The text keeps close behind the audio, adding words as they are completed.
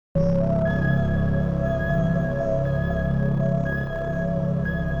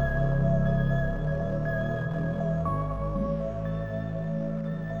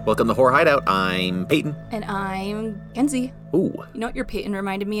Welcome to Horror Hideout. I'm Peyton. And I'm Kenzie. Ooh. You know what your Peyton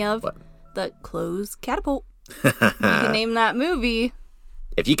reminded me of? What? The Closed Catapult. You can name that movie.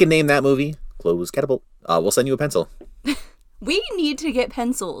 If you can name that movie, Closed Catapult, we'll send you a pencil. We need to get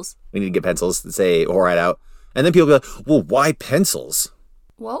pencils. We need to get pencils that say Horror Hideout. And then people be like, well, why pencils?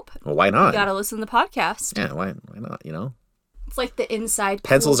 Well, Why not? you gotta listen to the podcast. Yeah, why not, you know? It's like the inside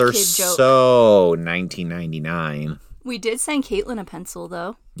Pencils cool are kid joke. so 1999. We did send Caitlin a pencil,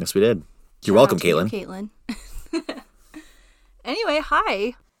 though. Yes, we did. You're Shout welcome, out to you, Caitlin. Caitlin. Anyway,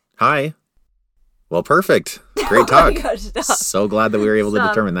 hi. Hi. Well, perfect. Great Oh talk. my gosh, stop. So glad that we were able to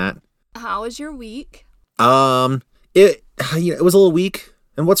Stop. determine that. How was your week? It was a little weak.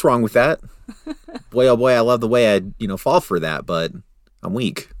 And what's wrong with that? Boy, oh boy, I love the way I, fall for that, but I'm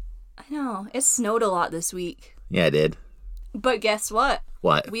weak. I know. It snowed a lot this week. Yeah, I did. But guess what?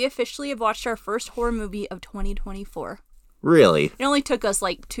 What? We officially have watched our first horror movie of 2024. Really? It only took us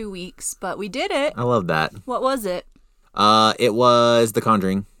like 2 weeks, but we did it. I love that. What was it? It was The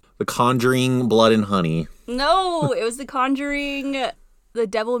Conjuring. The Conjuring Blood and Honey. No, it was The Conjuring. The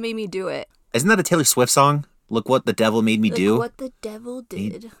Devil Made Me Do It. Isn't that a Taylor Swift song? Look what the devil made me do. Look what the devil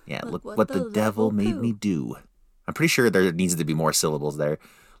did. Yeah, look what the devil made me do. I'm pretty sure there needs to be more syllables there.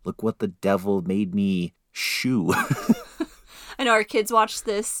 Look what the devil made me shoo. I know our kids watched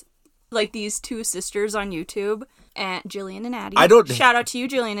this, like these two sisters on YouTube, and Jillian and Addie. Shout out to you,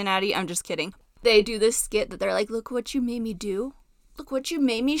 Jillian and Addie. I'm just kidding. They do this skit that they're like, look what you made me do. Look what you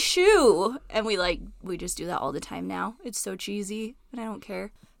made me shoo. And we just do that all the time now. It's so cheesy, and I don't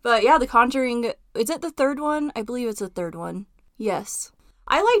care. But yeah, The Conjuring, is it the third one? I believe it's the third one. Yes.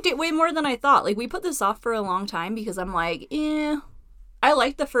 I liked it way more than I thought. Like, we put this off for a long time because I'm like, I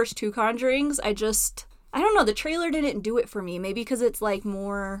liked the first two Conjurings. I don't know, the trailer didn't do it for me. Maybe because it's like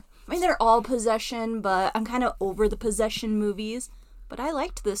more, they're all possession, but I'm kind of over the possession movies. But I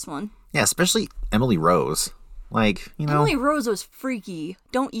liked this one. Yeah, especially Emily Rose. Emily Rose was freaky.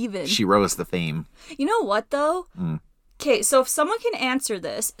 Don't even. She rose to fame. You know what, though? Okay, so if someone can answer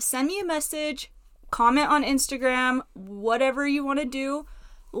this, send me a message, comment on Instagram, whatever you want to do.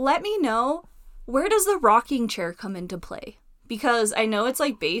 Let me know, where does the rocking chair come into play? Because I know it's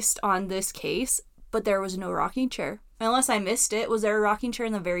like based on this case, but there was no rocking chair. Unless I missed it. Was there a rocking chair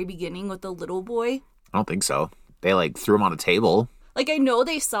in the very beginning with the little boy? I don't think so. They threw him on a table. I know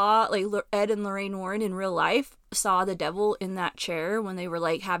they saw, Ed and Lorraine Warren in real life saw the devil in that chair when they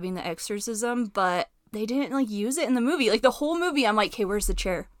were, having the exorcism, but they didn't, use it in the movie. The whole movie, I'm like, hey, where's the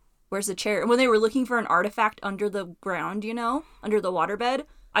chair? Where's the chair? And when they were looking for an artifact under the ground, under the waterbed,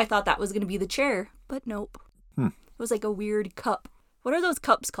 I thought that was going to be the chair, but nope. It was a weird cup. What are those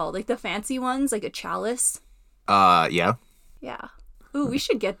cups called? The fancy ones? Like a chalice? Yeah. Yeah. Ooh, we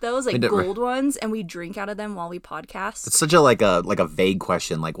should get those, gold ones, and we drink out of them while we podcast. It's such a vague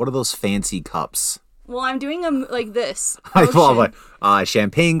question. What are those fancy cups? Well, I'm doing them like this.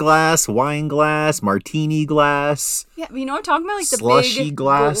 Champagne glass, wine glass, martini glass. Yeah, you know what I'm talking about? The slushy big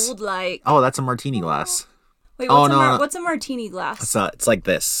glass. Gold, Oh, that's a martini glass. Wait, what's a martini glass? It's like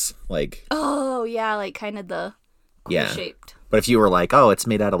this. Oh, yeah, kind of the cool shaped. But if you were it's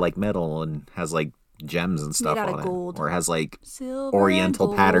made out of metal and has gems and stuff made out on of gold. Or has Silver oriental and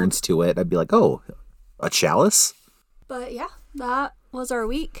gold. patterns to it, I'd be like, oh, a chalice? But yeah, that was our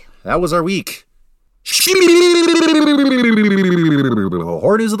week. That was our week. Horror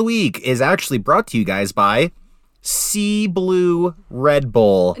News of the Week is actually brought to you guys by Sea Blue Red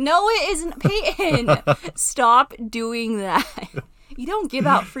Bull. No, it isn't, Peyton. Stop doing that. You don't give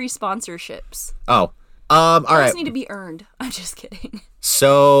out free sponsorships. Oh, all right. Those need to be earned. I'm just kidding.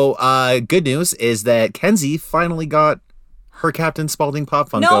 So, good news is that Kenzie finally got her Captain Spaulding Pop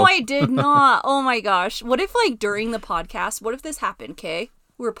Funko. No, I did not. Oh my gosh. What if during the podcast, what if this happened, okay?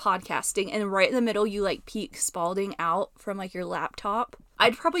 We're podcasting and right in the middle you peek Spaulding out from your laptop?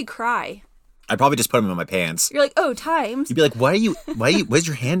 I'd probably cry. I'd probably just put him in my pants. You're like, oh, times. You'd be like, where's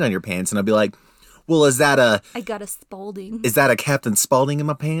your hand on your pants? And I'd be like, well, I got a Spaulding. Is that a Captain Spaulding in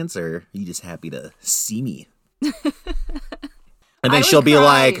my pants, or are you just happy to see me? And then she'll be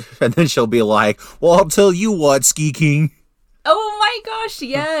like, well, I'll tell you what, Ski King. Oh my gosh,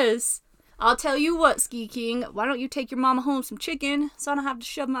 yes. I'll tell you what, Ski King. Why don't you take your mama home some chicken so I don't have to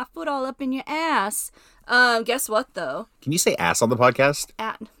shove my foot all up in your ass? Guess what, though? Can you say ass on the podcast?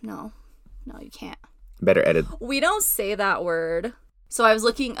 No, you can't. Better edit. We don't say that word. So I was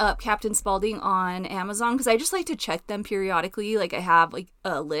looking up Captain Spaulding on Amazon because I just like to check them periodically. I have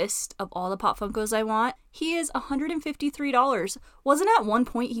a list of all the Pop Funkos I want. He is $153. Wasn't at one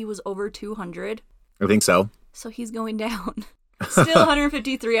point he was over $200? I think so. So he's going down. Still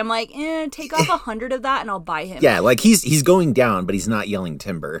 153. I'm like, take off 100 of that and I'll buy him. Yeah, like he's going down, but he's not yelling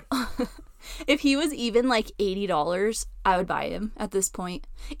timber. If he was even like $80, I would buy him at this point.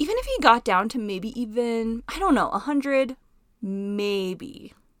 Even if he got down to maybe even, I don't know, 100,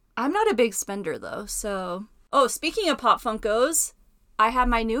 maybe. I'm not a big spender though, so. Oh, speaking of Pop Funkos, I have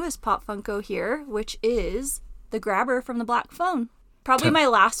my newest Pop Funko here, which is the Grabber from the Black Phone. Probably my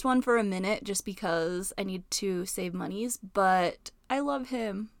last one for a minute just because I need to save monies, but I love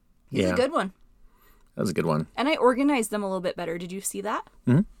him. He's a good one. That was a good one. And I organized them a little bit better. Did you see that?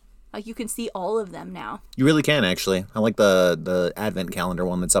 Mm-hmm. Like, you can see all of them now. You really can, actually. I like the advent calendar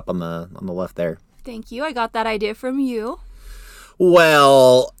one that's up on the left there. Thank you. I got that idea from you.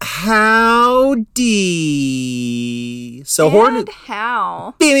 Well, howdy. So and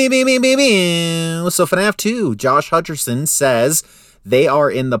how? So FNAF 2, Josh Hutcherson says they are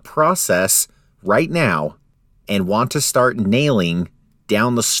in the process right now and want to start nailing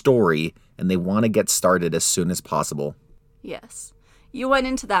down the story, and they want to get started as soon as possible. Yes. You went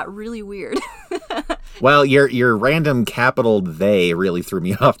into that really weird. Well, your random capital they really threw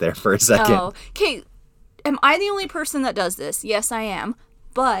me off there for a second. Oh, okay. Am I the only person that does this? Yes, I am.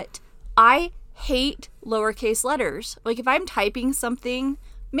 But I hate lowercase letters. Like, if I'm typing something,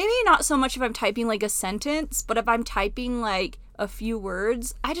 maybe not so much if I'm typing like a sentence, but if I'm typing like a few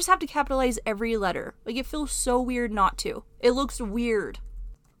words, I just have to capitalize every letter. Like, it feels so weird not to. It looks weird.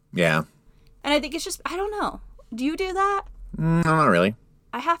 Yeah. And I think it's just, I don't know. Do you do that? No, not really.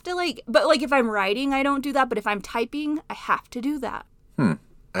 I have to but if I'm writing, I don't do that. But if I'm typing, I have to do that.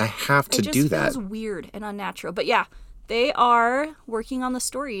 I have to do that. It just feels weird and unnatural. But yeah, they are working on the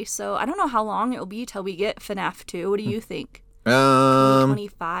story. So I don't know how long it'll be till we get FNAF 2. What do you think?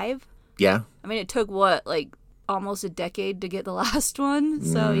 2025? Yeah. I mean, it took almost a decade to get the last one.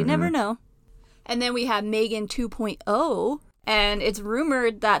 So you never know. And then we have Megan 2.0. And it's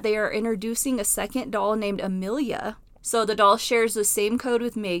rumored that they are introducing a second doll named Amelia. So the doll shares the same code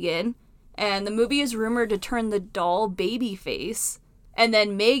with Megan, and the movie is rumored to turn the doll babyface, and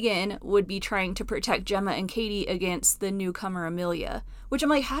then Megan would be trying to protect Gemma and Katie against the newcomer Amelia. Which I'm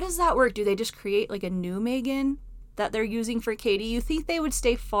like, how does that work? Do they just create like a new Megan that they're using for Katie? You think they would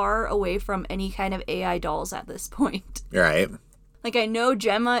stay far away from any kind of AI dolls at this point? Right. Like, I know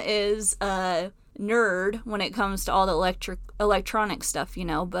Gemma is a nerd when it comes to all the electronic stuff,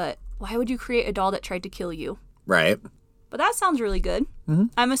 but why would you create a doll that tried to kill you? Right. But that sounds really good. Mm-hmm.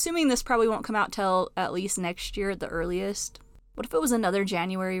 I'm assuming this probably won't come out till at least next year at the earliest. What if it was another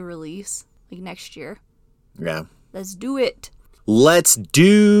January release? Like next year? Yeah. Let's do it. Let's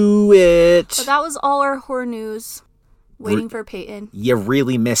do it. But that was all our horror news. Waiting for Peyton. You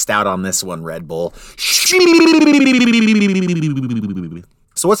really missed out on this one, Red Bull. So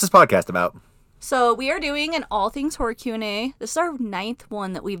what's this podcast about? So we are doing an all things horror Q&A. This is our 9th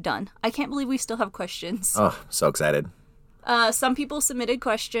one that we've done. I can't believe we still have questions. Oh, so excited. Some people submitted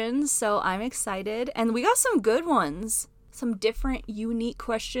questions, so I'm excited. And we got some good ones. Some different, unique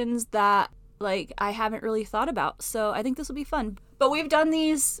questions that, I haven't really thought about. So I think this will be fun. But we've done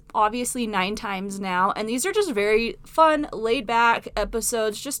these, obviously, 9 times now. And these are just very fun, laid-back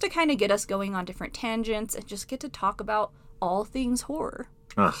episodes just to kind of get us going on different tangents and just get to talk about all things horror.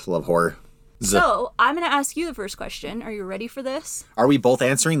 Love horror. So, I'm going to ask you the first question. Are you ready for this? Are we both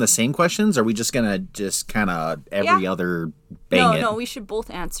answering the same questions? Or are we just going to kind of every other bang it? No, we should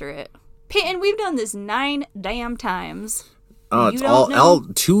both answer it. Peyton, we've done this 9 damn times. Oh, it's all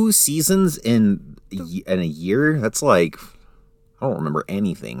 2 seasons in a year? That's I don't remember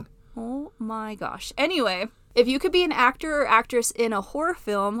anything. Oh my gosh. Anyway, if you could be an actor or actress in a horror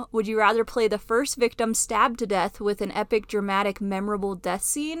film, would you rather play the first victim stabbed to death with an epic, dramatic, memorable death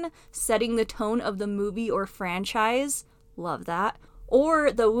scene, setting the tone of the movie or franchise? Love that.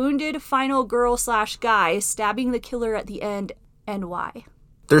 Or the wounded final girl/guy stabbing the killer at the end, and why?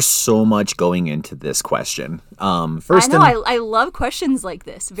 There's so much going into this question. First, I love questions like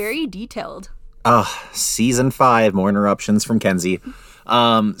this. Very detailed. Season 5, more interruptions from Kenzie.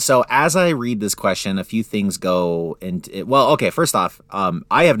 So as I read this question, a few things go into. Well, okay, first off,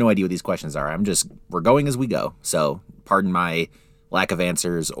 I have no idea what these questions are. We're going as we go. So pardon my lack of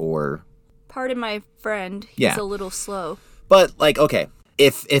answers or. Pardon my friend. He's a little slow. But okay,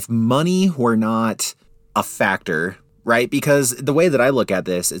 if money were not a factor, right? Because the way that I look at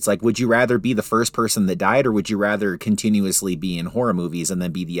this, it's would you rather be the first person that died, or would you rather continuously be in horror movies and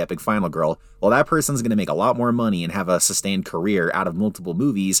then be the epic final girl? Well, that person's going to make a lot more money and have a sustained career out of multiple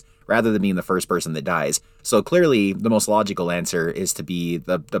movies rather than being the first person that dies. So clearly, the most logical answer is to be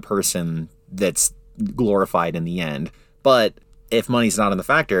the person that's glorified in the end. But if money's not in the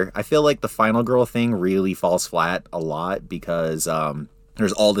factor, I feel like the final girl thing really falls flat a lot because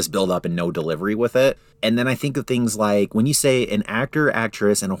there's all this build up and no delivery with it. And then I think of things like when you say an actor,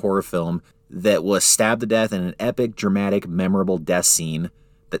 actress in a horror film that was stabbed to death in an epic, dramatic, memorable death scene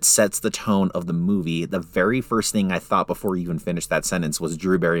that sets the tone of the movie, the very first thing I thought before you even finished that sentence was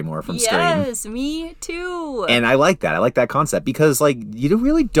Drew Barrymore from Scream. Yes, me too. And I like that. I like that concept because, like, you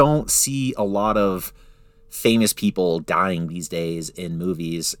really don't see a lot of famous people dying these days in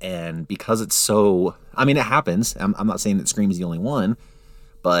movies. And because it's so, I mean, it happens. I'm not saying that Scream's the only one,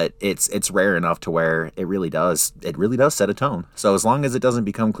 but it's rare enough to where it really does set a tone. So as long as it doesn't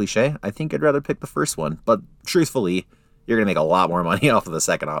become cliche, I think I'd rather pick the first one. But truthfully, you're going to make a lot more money off of the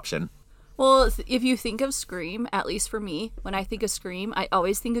second option. Well, if you think of Scream, at least for me, when I think of Scream, I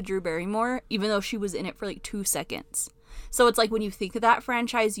always think of Drew Barrymore, even though she was in it for like 2 seconds. So it's like when you think of that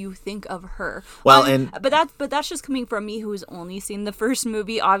franchise, you think of her. Well, but that's just coming from me who has only seen the first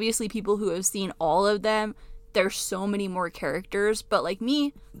movie. Obviously, people who have seen all of them, there's so many more characters. But like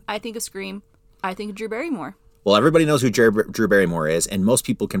me, I think of Scream. I think of Drew Barrymore. Well, everybody knows who Drew Barrymore is, and most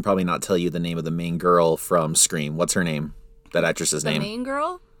people can probably not tell you the name of the main girl from Scream. What's her name? That actress's name? The main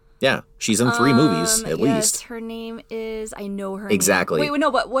girl? Yeah, she's in 3 movies, at least. Her name is... I know her exactly. name. Wait,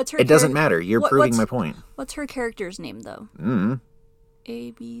 no, but what's her... It doesn't matter. You're proving my point. What's her character's name, though?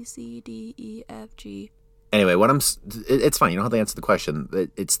 A, B, C, D, E, F, G. Anyway, it's fine. You don't have to answer the question.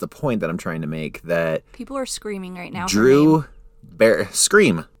 It's the point that I'm trying to make that... People are screaming right now. Scream.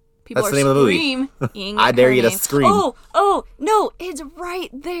 People That's the name of the movie. I dare you to scream. Oh, no, it's right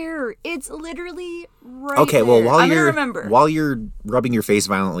there. It's literally right there. Okay, well, remember. While you're rubbing your face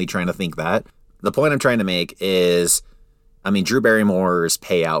violently trying to think that, the point I'm trying to make is, I mean, Drew Barrymore's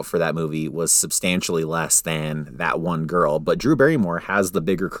payout for that movie was substantially less than that one girl, but Drew Barrymore has the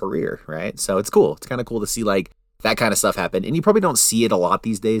bigger career, right? So it's cool. It's kind of cool to see, like, that kind of stuff happen. And you probably don't see it a lot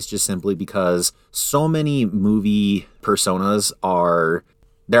these days just simply because so many movie personas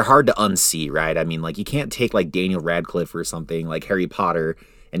they're hard to unsee, right? I mean, like, you can't take, like, Daniel Radcliffe or something like Harry Potter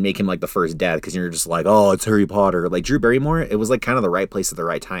and make him, like, the first death because you're just like, oh, it's Harry Potter. Like, Drew Barrymore, it was, like, kind of the right place at the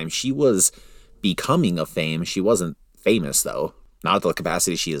right time. She was becoming a fame. She wasn't famous, though. Not at the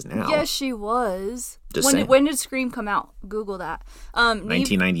capacity she is now. Yes, she was. Just when did Scream come out? Google that.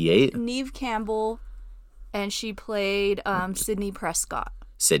 1998? Neve Campbell, and she played Sidney Prescott.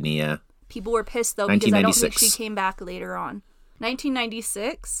 Sydney, yeah. People were pissed, though, because I don't think she came back later on.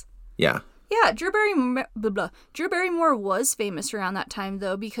 1996? Yeah. Yeah, Drew Barrymore was famous around that time,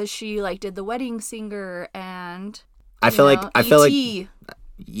 though, because she, like, did The Wedding Singer and I feel like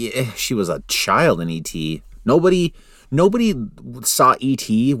yeah, she was a child in E.T. Nobody saw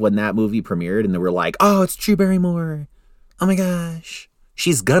E.T. when that movie premiered, and they were like, oh, it's Drew Barrymore. Oh my gosh.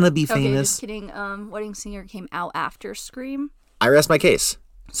 She's gonna be famous. Okay, just kidding. Wedding Singer came out after Scream. I rest my case.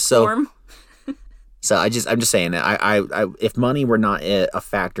 Storm. So I'm just saying that I if money were not a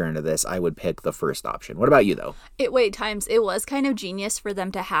factor into this, I would pick the first option. What about you, though? It was kind of genius for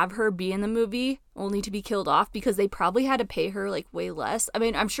them to have her be in the movie only to be killed off because they probably had to pay her like way less. I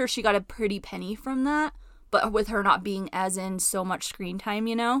mean, I'm sure she got a pretty penny from that, but with her not being as in so much screen time,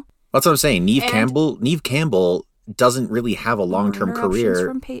 you know? That's what I'm saying. Neve Campbell doesn't really have a long-term career.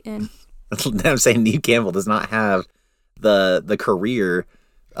 From Peyton. I'm saying Neve Campbell does not have the career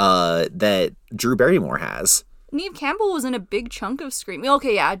that Drew Barrymore has. Neve Campbell was in a big chunk of Scream.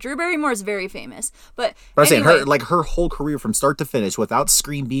 Okay, yeah, Drew Barrymore is very famous, but I'm saying her whole career from start to finish without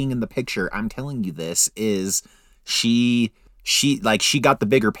Scream being in the picture. I'm telling you, this is she got the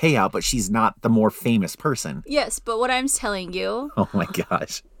bigger payout, but she's not the more famous person. Yes, but what I'm telling you. Oh my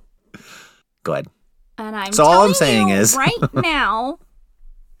gosh. Go ahead. And all I'm saying is right now.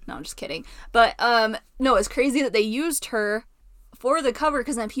 No, I'm just kidding. But no, it's crazy that they used her for the cover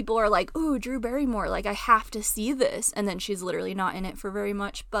because then people are like, ooh, Drew Barrymore, like I have to see this, and then she's literally not in it for very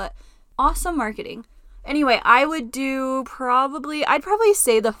much, but awesome marketing. Anyway, I'd probably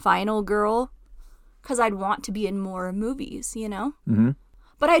say The Final Girl because I'd want to be in more movies, you know? Mm-hmm.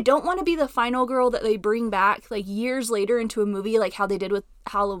 But I don't want to be the final girl that they bring back like years later into a movie like how they did with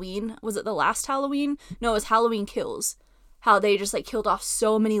Halloween. Was it the last Halloween? No, it was Halloween Kills. How they just like killed off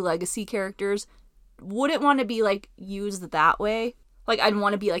so many legacy characters. Wouldn't want to be like used that way. Like I'd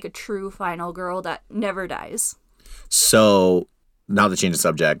want to be like a true final girl that never dies. So, not to change the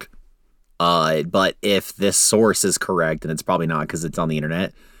subject, but if this source is correct, and it's probably not because it's on the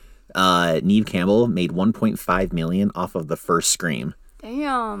internet, Neve Campbell made $1.5 million off of the first Scream.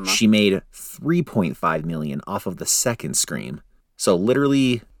 Damn. She made $3.5 million off of the second Scream. So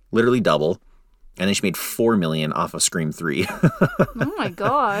literally double. And then she made $4 million off of Scream 3. Oh my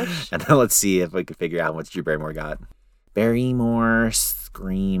gosh. And then let's see if we can figure out how much Drew Barrymore got. Barrymore,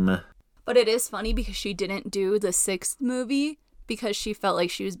 Scream. But it is funny because she didn't do the 6th movie because she felt like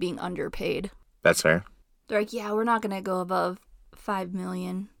she was being underpaid. That's fair. They're like, yeah, we're not going to go above $5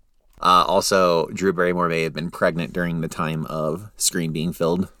 million. Also, Drew Barrymore may have been pregnant during the time of Scream being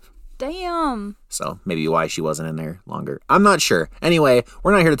filmed. Damn. So maybe why she wasn't in there longer. I'm not sure. Anyway,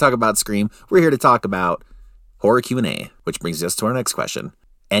 we're not here to talk about Scream. We're here to talk about horror Q&A, which brings us to our next question.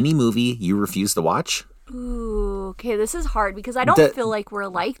 Any movie you refuse to watch? Ooh, okay, this is hard because I don't feel like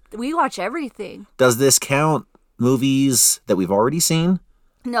we watch everything. Does this count movies that we've already seen?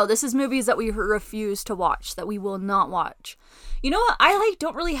 No, this is movies that we refuse to watch, that we will not watch. You know what? I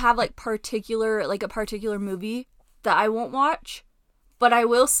don't really have a particular movie that I won't watch, but I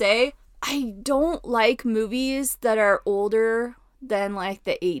will say I don't like movies that are older than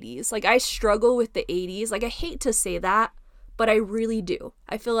the 80s. I struggle with the 80s. I hate to say that, but I really do.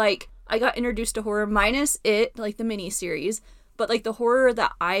 I feel like I got introduced to horror minus it, the miniseries, but the horror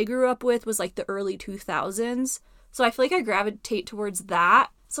that I grew up with was the early 2000s. So I feel like I gravitate towards that.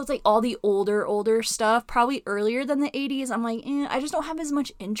 So it's all the older stuff, probably earlier than the 80s. I'm I just don't have as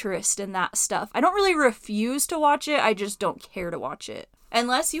much interest in that stuff. I don't really refuse to watch it. I just don't care to watch it.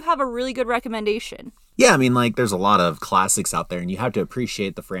 Unless you have a really good recommendation. Yeah, I mean, there's a lot of classics out there, and you have to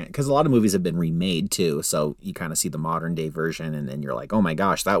appreciate the because a lot of movies have been remade, too. So you kind of see the modern day version, and then you're like, oh my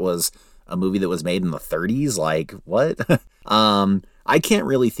gosh, that was a movie that was made in the 30s? What? I can't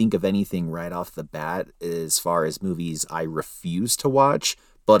really think of anything right off the bat as far as movies I refuse to watch,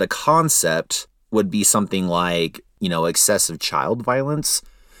 but a concept would be something like, excessive child violence.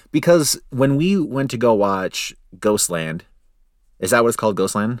 Because when we went to go watch Ghostland, is that what it's called,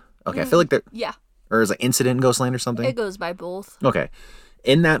 Ghostland? Okay, I feel like there... Yeah. Or is it Incident in Ghostland or something? It goes by both. Okay.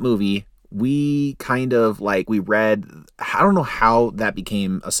 In that movie, we kind of we read, I don't know how that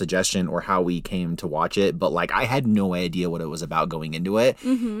became a suggestion or how we came to watch it, but I had no idea what it was about going into it.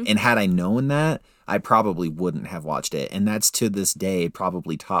 Mm-hmm. And had I known that, I probably wouldn't have watched it. And that's to this day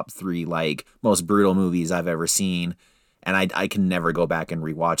probably top 3 most brutal movies I've ever seen. And I can never go back and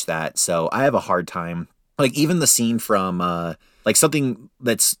rewatch that. So I have a hard time. Even the scene from something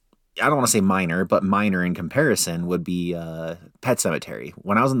that's, I don't want to say minor, but minor in comparison would be Pet Sematary.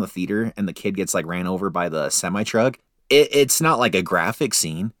 When I was in the theater and the kid gets ran over by the semi-truck, it's not a graphic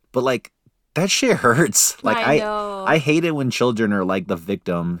scene, but that shit hurts. I know. I hate it when children are the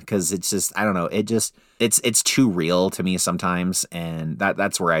victim because it's just, I don't know, it's too real to me sometimes, and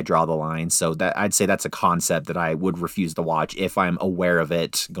that's where I draw the line. So that I'd say that's a concept that I would refuse to watch if I'm aware of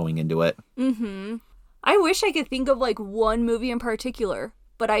it going into it. Mm-hmm. I wish I could think of one movie in particular,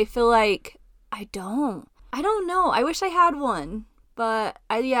 but I feel like I don't know. I wish I had one, but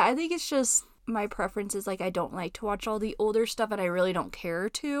I think it's just my preference is I don't like to watch all the older stuff, and I really don't care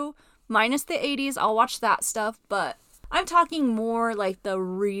to. Minus the 80s, I'll watch that stuff, but I'm talking more the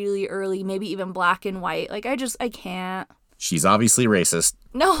really early, maybe even black and white. I can't. She's obviously racist.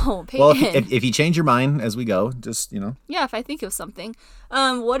 No, Peyton. Well, if you change your mind as we go, just, Yeah, if I think of something.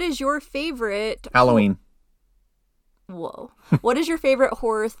 What is your favorite... Halloween. Whoa. What is your favorite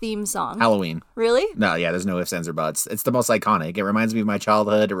horror theme song? Halloween. Really? No, yeah, there's no ifs, ands, or buts. It's the most iconic. It reminds me of my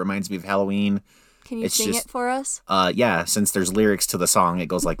childhood. It reminds me of Halloween. Can you sing it for us? Yeah, since there's lyrics to the song, it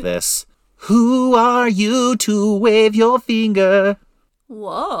goes like this. Who are you to wave your finger?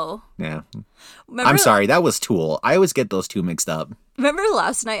 Whoa. Yeah. I'm sorry, that was Tool. I always get those two mixed up. Remember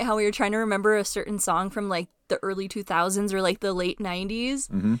last night how we were trying to remember a certain song from the early 2000s or the late 90s?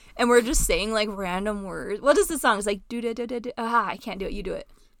 Mm-hmm. And we're just saying random words. What is the song? It's do-da-da-da-da. I can't do it. You do it.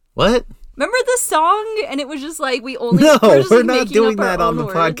 What? Remember the song? And it was just we only... No, we're not doing that on the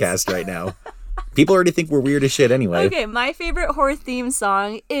podcast right now. People already think we're weird as shit anyway. Okay, my favorite horror theme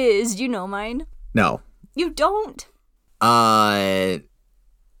song is, do you know mine? No. You don't?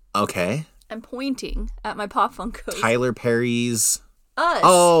 Okay. I'm pointing at my Pop Funkos. Tyler Perry's... Us.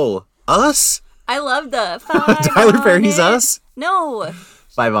 Oh, Us? I love the... Tyler Perry's Us? No.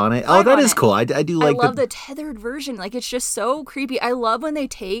 5 on It? Oh, that is cool. I do like I love the tethered version. It's just so creepy. I love when they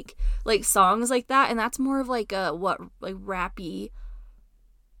take, songs like that, and that's more of a, rappy...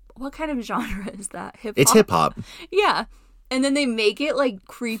 What kind of genre is that? Hip-hop? It's hip-hop. Yeah. And then they make it,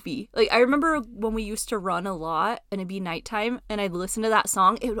 creepy. I remember when we used to run a lot, and it'd be nighttime, and I'd listen to that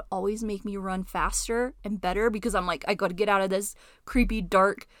song. It would always make me run faster and better, because I'm I gotta get out of this creepy,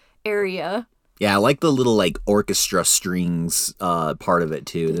 dark area. Yeah, I like the little, orchestra strings part of it,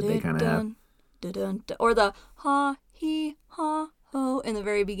 too, that they kind of have. Or the ha-he-ha-ho in the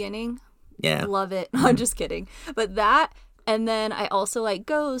very beginning. Yeah. Love it. No, I'm just kidding. But that... And then I also like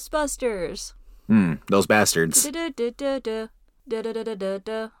Ghostbusters. Those bastards.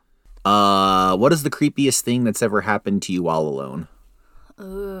 What is the creepiest thing that's ever happened to you all alone?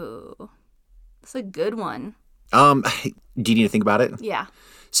 Ooh, that's a good one. Do you need to think about it? Yeah.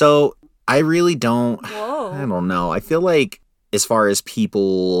 So I really don't. Whoa. I don't know. I feel like as far as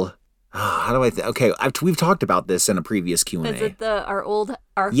people, how do I? Okay, we've talked about this in a previous Q&A. Is it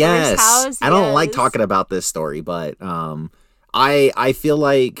our yes. first house? I don't like talking about this story, but I feel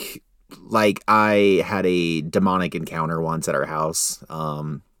like I had a demonic encounter once at our house.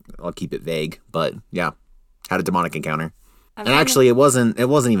 I'll keep it vague, but yeah, had a demonic encounter. And actually, it wasn't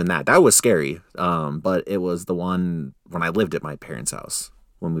even that. That was scary. But it was the one when I lived at my parents' house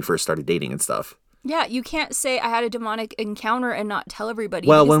when we first started dating and stuff. Yeah, you can't say I had a demonic encounter and not tell everybody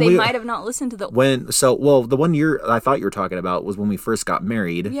because they might have not listened to the the one I thought you were talking about was when we first got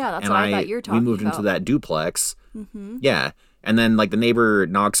married. Yeah, that's what I thought you were talking about. We moved into that duplex. Mm-hmm. Yeah. And then like the neighbor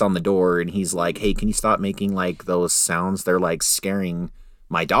knocks on the door and he's like, "Hey, can you stop making like those sounds? They're like scaring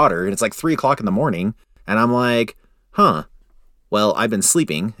my daughter." And it's like 3:00 in the morning. And I'm like, "Huh. Well, I've been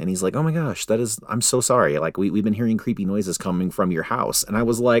sleeping." And he's like, "Oh my gosh, I'm so sorry. Like we've been hearing creepy noises coming from your house." And I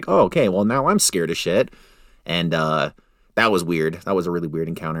was like, "Oh, okay. Well, now I'm scared as shit." And that was weird. That was a really weird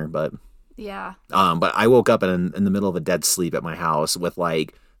encounter, but yeah. But I woke up in the middle of a dead sleep at my house with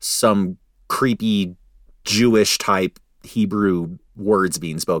like some creepy Jewish type Hebrew words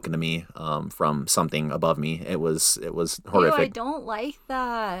being spoken to me from something above me. It was horrific. Ew, I don't like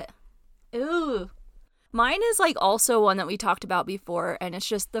that. Ooh. Mine is like also one that we talked about before, and it's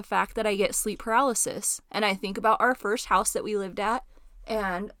just the fact that I get sleep paralysis. And I think about our first house that we lived at,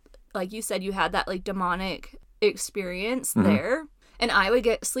 and like you said, you had that like demonic experience there. And I would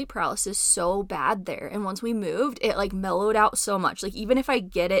get sleep paralysis so bad there. And once we moved, it like mellowed out so much. Like even if I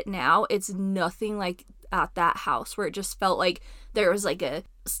get it now, it's nothing like at that house where it just felt like there was like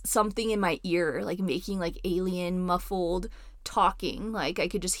something in my ear, like making like alien muffled talking. Like I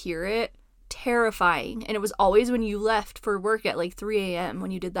could just hear it. Terrifying. And it was always when you left for work at like 3 a.m.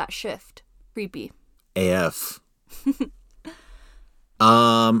 when you did that shift. Creepy. AF.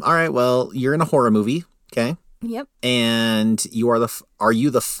 All right, well, you're in a horror movie, okay? Yep. And are you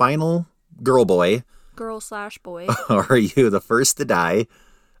the final girl boy? Girl/boy. Or are you the first to die?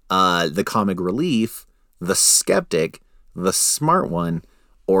 The comic relief, the skeptic, the smart one,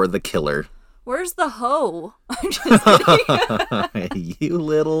 or the killer? Where's the hoe? I'm just kidding. You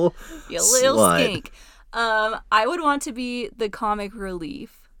little slut. Skink. I would want to be the comic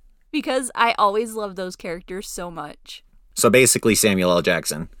relief because I always love those characters so much. So basically Samuel L.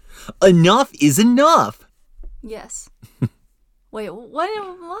 Jackson. Enough is enough. Yes. Wait,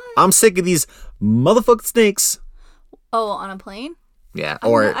 what? I'm sick of these motherfucking snakes. Oh, on a plane? Yeah,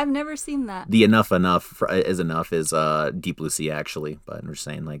 I've never seen that. The enough is Deep Blue Sea actually, but I'm just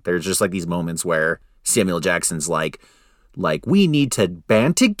saying like there's just like these moments where Samuel Jackson's like we need to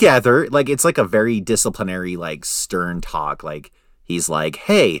band together. Like it's like a very disciplinary like stern talk. Like he's like,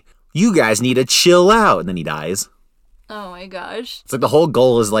 "Hey, you guys need to chill out," and then he dies. Oh my gosh. It's like the whole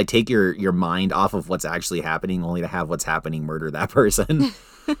goal is like take your mind off of what's actually happening, only to have what's happening murder that person.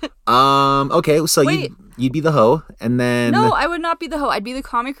 Okay, so you'd be the hoe, and then... No, I would not be the hoe. I'd be the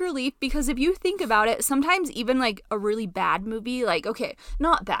comic relief, because if you think about it, sometimes even like a really bad movie, like, okay,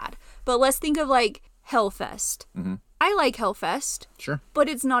 not bad, but let's think of like Hellfest. Mm-hmm. I like Hellfest. Sure. But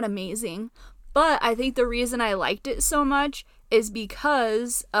it's not amazing. But I think the reason I liked it so much is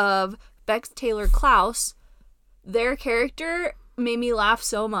because of Bex Taylor Klaus. Their character made me laugh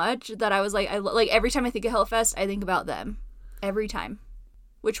so much that I was like, every time I think of Hellfest, I think about them. Every time.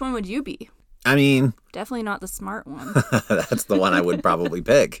 Which one would you be? I mean... Definitely not the smart one. That's the one I would probably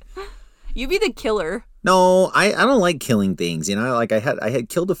pick. You be the killer. No, I don't like killing things. You know, like I had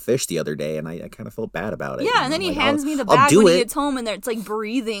killed a fish the other day, and I kind of felt bad about it. Yeah, and then he hands me the bag when he gets home, and it's like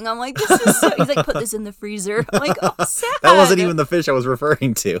breathing. I'm like, this is so... He's like, put this in the freezer. I'm like, oh, sad. That wasn't even the fish I was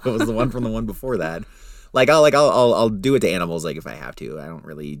referring to. It was the one from the one before that. I'll do it to animals like if I have to. I don't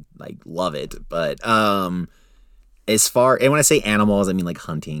really like love it, but and when I say animals, I mean like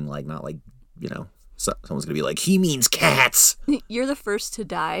hunting, like not like, you know, someone's gonna be like, he means cats. You're the first to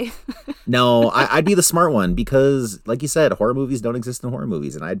die. No, I'd be the smart one because, like you said, horror movies don't exist in horror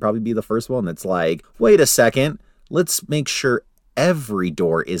movies, and I'd probably be the first one that's like, wait a second, let's make sure every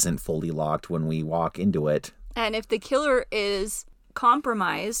door isn't fully locked when we walk into it. And if the killer is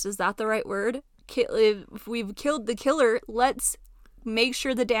compromised, is that the right word? If we've killed the killer, let's make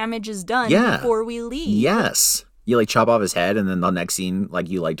sure the damage is done before we leave. Yes. You like chop off his head, and then the next scene, like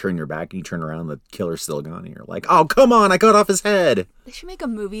you like turn your back and you turn around, the killer's still gone, and you're like, oh, come on, I cut off his head. They should make a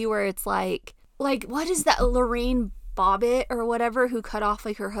movie where it's like what is that, Lorraine Bobbitt or whatever, who cut off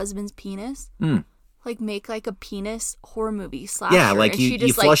like her husband's penis? like make like a penis horror movie slasher. Yeah, like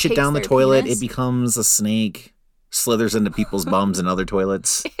you flush it down the toilet, it becomes a snake, slithers into people's bums and other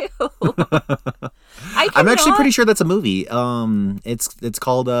toilets. Ew. I'm actually pretty sure that's a movie. It's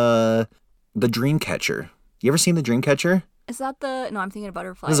called The Dreamcatcher. You ever seen The Dreamcatcher? Is that the... No, I'm thinking of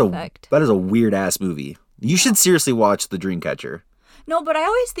Butterfly Effect. That is a weird-ass movie. You should seriously watch The Dreamcatcher. No, but I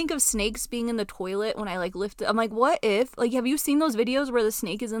always think of snakes being in the toilet when I, like, lift it. I'm like, what if... Like, have you seen those videos where the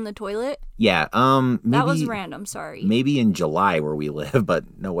snake is in the toilet? Yeah, maybe... That was random, sorry. Maybe in July where we live, but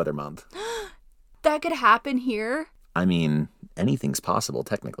no weather month. That could happen here? I mean, anything's possible,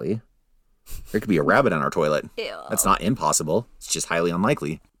 technically. There could be a rabbit on our toilet. Ew. That's not impossible. It's just highly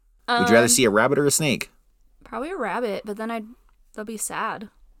unlikely. Would you rather see a rabbit or a snake? Probably a rabbit, but then that'll be sad.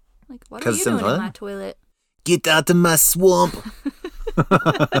 Like, what are you doing in that toilet? Get out of my swamp.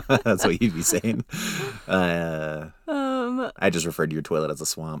 That's what you'd be saying. I just referred to your toilet as a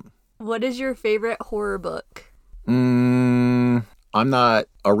swamp. What is your favorite horror book? I'm not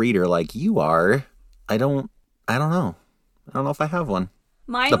a reader like you are. I don't know. I don't know if I have one.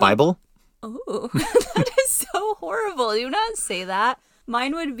 The Bible? Oh, that is so horrible. Do not say that.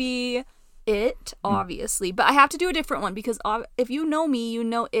 Mine would be It, obviously. But I have to do a different one because if you know me, you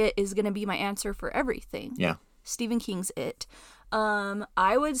know It is going to be my answer for everything. Yeah. Stephen King's It.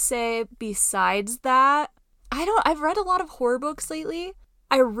 I would say besides that, I've read a lot of horror books lately.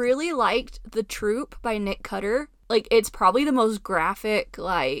 I really liked The Troop by Nick Cutter. Like, it's probably the most graphic,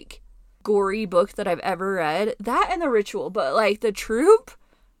 like, gory book that I've ever read. That and The Ritual, but, like, The Troop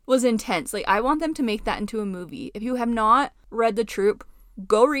was intense. Like, I want them to make that into a movie. If you have not read The Troop,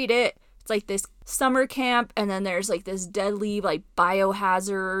 go read it. It's like this summer camp, and then there's like this deadly like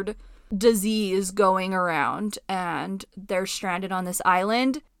biohazard disease going around, and they're stranded on this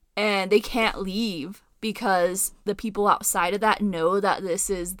island, and they can't leave because the people outside of that know that this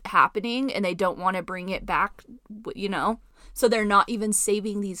is happening, and they don't want to bring it back, you know? So they're not even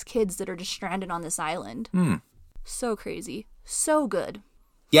saving these kids that are just stranded on this island. So crazy. So good.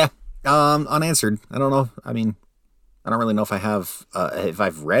 Yeah. Unanswered. I don't know. I mean, I don't really know if I have, if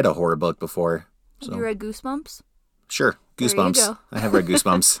I've read a horror book before. So. Have you read Goosebumps? Sure. Goosebumps. There you go. I have read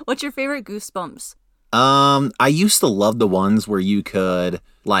Goosebumps. What's your favorite Goosebumps? I used to love the ones where you could,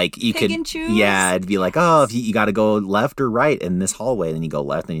 like, Pick and choose? Yeah, it'd be like, oh, if you got to go left or right in this hallway, then you go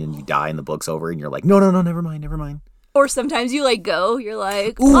left, and then you die, and the book's over, and you're like, no, never mind. Or sometimes you like go, you're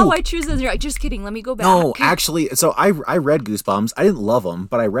like, oh, I choose this. And you're like, just kidding, let me go back. No, actually, so I read Goosebumps. I didn't love them,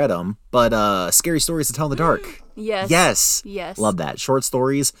 but I read them. But Scary Stories to Tell in the Dark. Yes. Love that. Short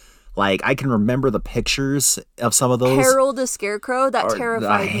stories. Like, I can remember the pictures of some of those. Harold the Scarecrow, that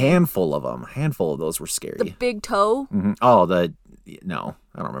terrified me. A handful of them. A handful of those were scary. The big toe. Mm-hmm. Oh, no,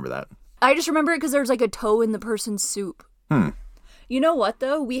 I don't remember that. I just remember it because there's like a toe in the person's soup. You know what,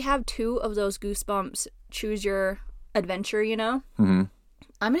 though? We have 2 of those Goosebumps Choose Your Adventure, you know? Mm-hmm.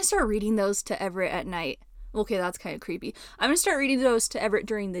 I'm going to start reading those to Everett at night. Okay, that's kind of creepy. I'm going to start reading those to Everett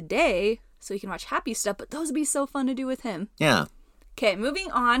during the day so he can watch happy stuff, but those would be so fun to do with him. Yeah. Okay, moving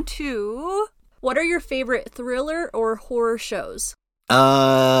on to, what are your favorite thriller or horror shows?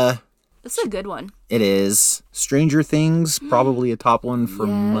 This is a good one. It is. Stranger Things, probably a top one for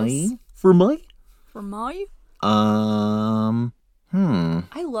me. For me? I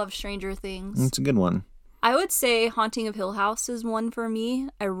love Stranger Things. It's a good one. I would say Haunting of Hill House is one for me.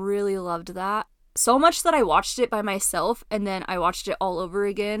 I really loved that. So much that I watched it by myself, and then I watched it all over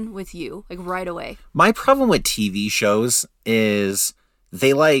again with you, like right away. My problem with TV shows is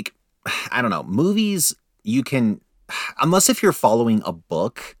they I don't know, movies you can, unless if you're following a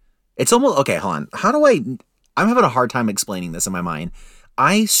book, it's almost, okay, hold on. I'm having a hard time explaining this in my mind.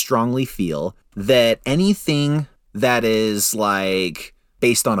 I strongly feel that anything that is like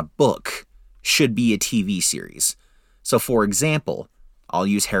based on a book should be a TV series. So for example, I'll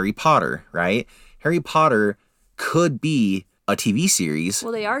use Harry Potter, right? Harry Potter could be a TV series.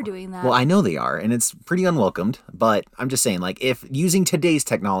 Well, they are doing that. Well, I know they are, and it's pretty unwelcomed, but I'm just saying, like, if using today's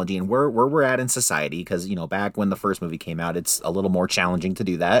technology and where we're at in society, because, you know, back when the first movie came out, it's a little more challenging to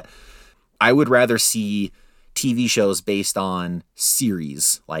do that. I would rather see TV shows based on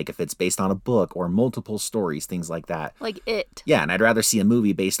series, like if it's based on a book or multiple stories, things like that. Like It. Yeah, and I'd rather see a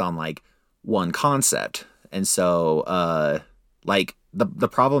movie based on, like, one concept. And so, like, the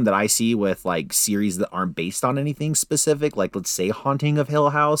problem that I see with, like, series that aren't based on anything specific, like, let's say Haunting of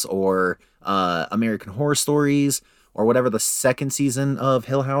Hill House or American Horror Stories or whatever the second season of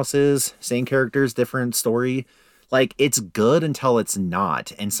Hill House is, same characters, different story, like, it's good until it's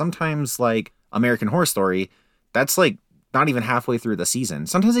not. And sometimes, like, American Horror Story, that's, like, not even halfway through the season.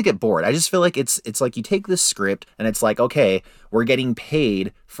 Sometimes I get bored. I just feel like it's like you take this script and it's like, okay, we're getting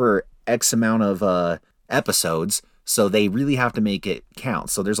paid for X amount of episodes, so they really have to make it count.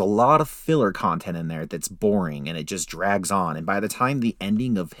 So there's a lot of filler content in there that's boring and it just drags on. And by the time the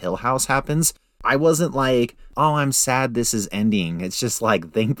ending of Hill House happens, I wasn't like, oh, I'm sad this is ending. It's just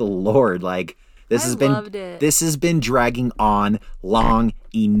like, thank the Lord. Like, this has been dragging on long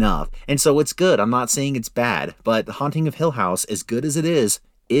enough. And so it's good. I'm not saying it's bad, but The Haunting of Hill House, as good as it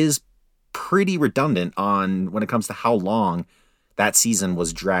is pretty redundant on when it comes to how long that season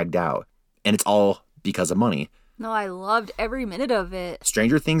was dragged out. And it's all because of money. No, I loved every minute of it.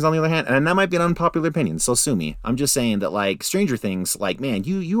 Stranger Things, on the other hand, and that might be an unpopular opinion, so sue me. I'm just saying that, like, Stranger Things, like, man,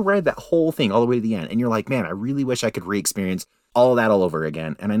 you read that whole thing all the way to the end, and you're like, man, I really wish I could re-experience all of that all over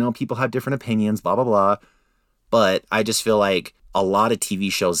again. And I know people have different opinions, blah, blah, blah, but I just feel like a lot of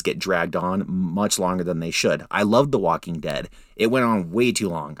TV shows get dragged on much longer than they should. I loved The Walking Dead. It went on way too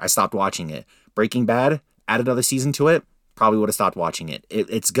long. I stopped watching it. Breaking Bad, add another season to it, probably would have stopped watching it.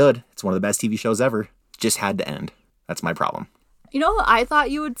 It's good. It's one of the best TV shows ever. Just had to end. That's my problem. You know what I thought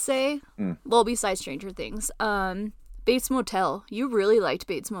you would say? Well, besides Stranger Things, Bates Motel. You really liked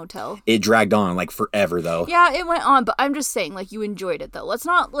Bates Motel. It dragged on like forever, though. Yeah, it went on, but I'm just saying, like, you enjoyed it, though. Let's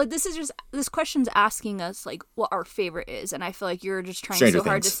not, like, this question's asking us, like, what our favorite is, and I feel like you're just trying so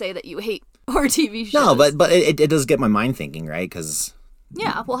hard to say that you hate horror TV shows. No, but it does get my mind thinking, right? Because...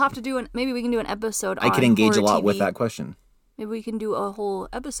 Yeah, we'll have to maybe we can do an episode on I could engage horror a lot TV. With that question. Maybe we can do a whole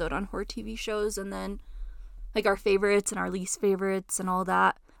episode on horror TV shows and then, like, our favorites and our least favorites and all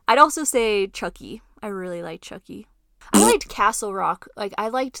that. I'd also say Chucky. I really liked Chucky. I liked Castle Rock. Like, I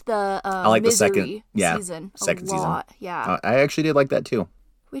liked the I like Misery the season second a lot. season. Yeah. I actually did like that, too.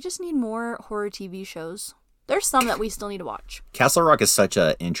 We just need more horror TV shows. There's some that we still need to watch. Castle Rock is such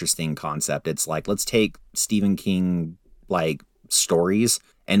an interesting concept. It's like, let's take Stephen King, like, stories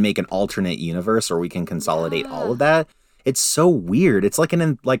and make an alternate universe where we can consolidate all of that. It's so weird. It's like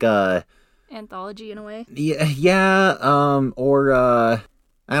a anthology in a way. Yeah.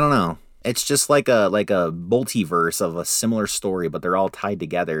 I don't know. It's just like a multiverse of a similar story, but they're all tied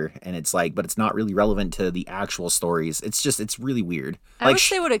together, and it's like, but it's not really relevant to the actual stories. It's really weird. I wish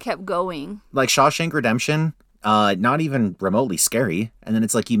they would have kept going. Like Shawshank Redemption, not even remotely scary, and then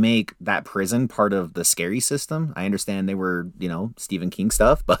it's like you make that prison part of the scary system. I understand they were, Stephen King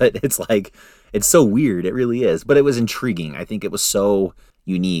stuff, but it's like, it's so weird. It really is, but it was intriguing. I think it was so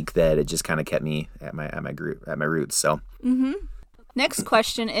unique that it just kind of kept me at my roots. So. Mm-hmm. Next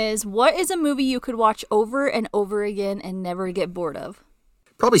question is, what is a movie you could watch over and over again and never get bored of?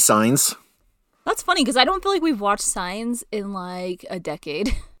 Probably Signs. That's funny, because I don't feel like we've watched Signs in like a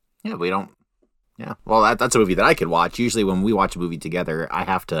decade. Yeah, we don't. Yeah, well, that's a movie that I could watch. Usually when we watch a movie together, I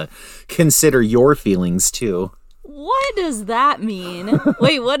have to consider your feelings too. What does that mean?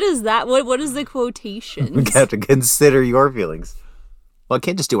 Wait, what is that? What is the quotation? We have to consider your feelings. Well, I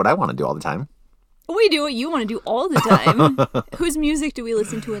can't just do what I want to do all the time. We do what you want to do all the time. Whose music do we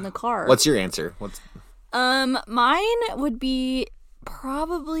listen to in the car? What's your answer? Mine would be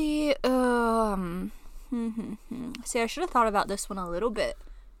probably See, I should have thought about this one a little bit.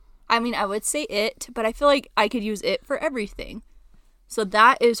 I mean, I would say It, but I feel like I could use It for everything. So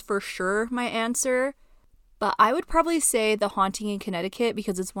that is for sure my answer. But I would probably say The Haunting in Connecticut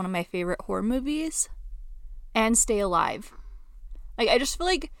because it's one of my favorite horror movies. And Stay Alive. Like, I just feel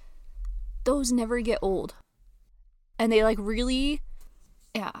like those never get old. And they, like, really...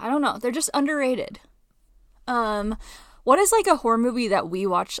 Yeah, I don't know. They're just underrated. What is, like, a horror movie that we've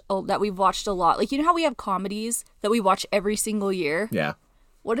watched a lot? Like, you know how we have comedies that we watch every single year? Yeah.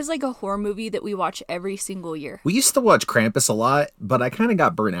 What is, like, a horror movie that we watch every single year? We used to watch Krampus a lot, but I kind of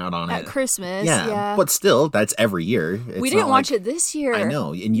got burnt out on it. At Christmas, yeah. But still, that's every year. We didn't watch it this year. I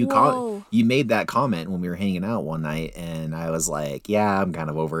know. And you made that comment when we were hanging out one night, and I was like, yeah, I'm kind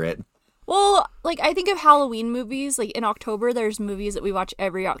of over it. Well, like, I think of Halloween movies. Like, in October, there's movies that we watch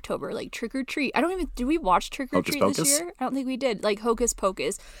every October. Like, Trick or Treat. Did we watch Trick or Treat this year? I don't think we did. Like, Hocus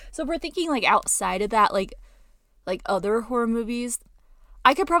Pocus. So if we're thinking, like, outside of that, like other horror movies,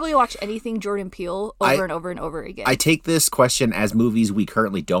 I could probably watch anything Jordan Peele over and over and over again. I take this question as movies we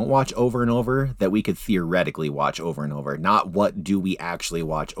currently don't watch over and over that we could theoretically watch over and over, not what do we actually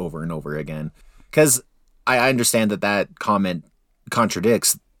watch over and over again. Because I understand that comment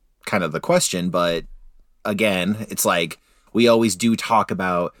contradicts kind of the question, but again, it's like we always do talk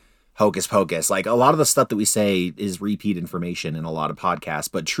about Hocus Pocus. Like, a lot of the stuff that we say is repeat information in a lot of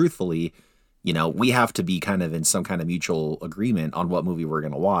podcasts, but truthfully, you know, we have to be kind of in some kind of mutual agreement on what movie we're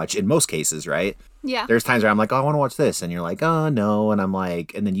going to watch in most cases, right? Yeah. There's times where I'm like, oh, I want to watch this. And you're like, oh, no. And I'm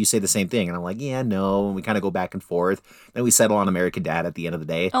like, and then you say the same thing. And I'm like, yeah, no. And we kind of go back and forth. Then we settle on American Dad at the end of the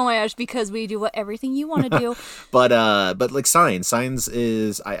day. Oh my gosh, because we do everything you want to do. But like Signs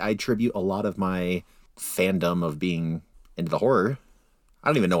is, I attribute a lot of my fandom of being into the horror. I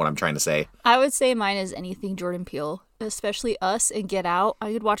don't even know what I'm trying to say. I would say mine is anything Jordan Peele, especially Us and Get Out.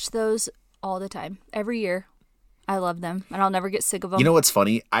 I could watch those all the time, every year. I love them, and I'll never get sick of them. You know what's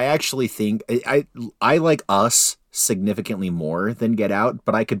funny? I actually think I like Us significantly more than Get Out,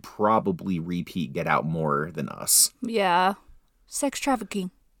 but I could probably repeat Get Out more than Us. Yeah, sex trafficking.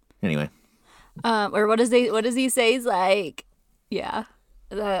 Anyway, or what does he say? He's like, yeah,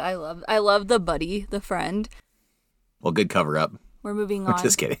 I love the buddy, the friend. Well, good cover up. We're moving on.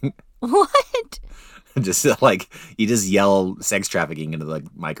 Just kidding. What? Just like you just yell sex trafficking into the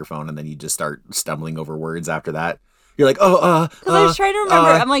microphone and then you just start stumbling over words after that. You're like, because I was trying to remember.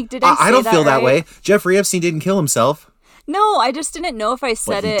 I'm like, did I say I don't feel that right? way. Jeffrey Epstein didn't kill himself. No, I just didn't know if I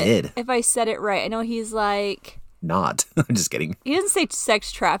said it. Did. If I said it right. I know he's like not. I'm just kidding. He didn't say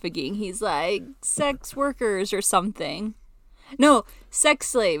sex trafficking. He's like sex workers or something. No, sex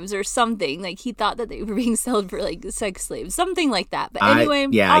slaves or something. Like, he thought that they were being sold for, like, sex slaves. Something like that. But anyway,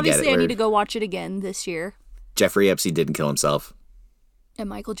 obviously I need to go watch it again this year. Jeffrey Epstein didn't kill himself. And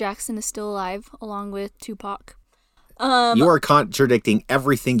Michael Jackson is still alive, along with Tupac. You are contradicting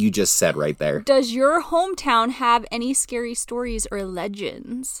everything you just said right there. Does your hometown have any scary stories or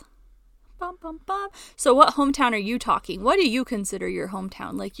legends? Bum, bum, bum. So what hometown are you talking? What do you consider your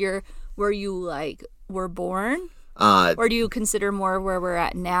hometown? Like, where you, like, were born? Or do you consider more where we're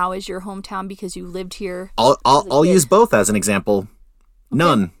at now as your hometown because you lived here? I'll use both as an example.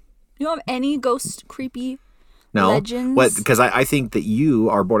 None. Okay. You don't have any ghost creepy legends? Because I think that you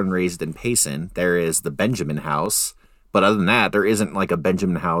are born and raised in Payson. There is the Benjamin House. But other than that, there isn't like a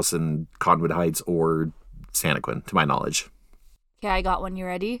Benjamin House in Conwood Heights or Santaquin, to my knowledge. Okay, I got one. You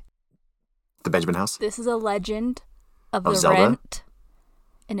ready? The Benjamin House? This is a legend of the Zelda? Rent.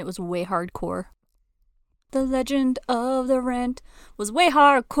 And it was way hardcore. The Legend of the Rent was way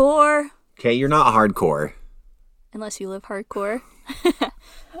hardcore. Okay, you're not hardcore. Unless you live hardcore.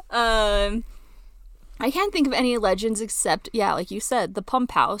 I can't think of any legends except, yeah, like you said, the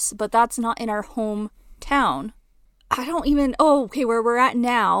Pump House. But that's not in our hometown. I don't even... Oh, okay, where we're at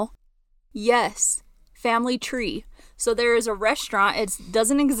now. Yes. Family Tree. So there is a restaurant. It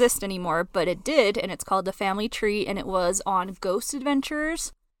doesn't exist anymore, but it did. And it's called the Family Tree. And it was on Ghost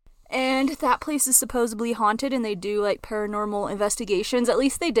Adventures. And that place is supposedly haunted, and they do, like, paranormal investigations. At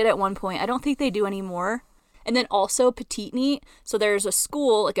least they did at one point. I don't think they do anymore. And then also Petite Neat. So there's a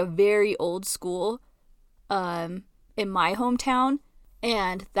school, like a very old school, in my hometown.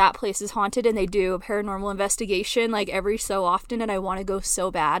 And that place is haunted, and they do a paranormal investigation, like, every so often, and I want to go so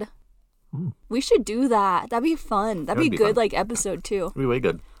bad. We should do that. That'd be fun. That'd be good, fun. Like, episode 2. It'd be way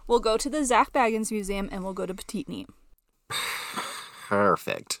good. We'll go to the Zach Baggins Museum, and we'll go to Petite Neat.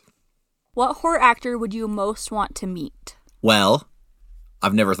 Perfect. What horror actor would you most want to meet? Well,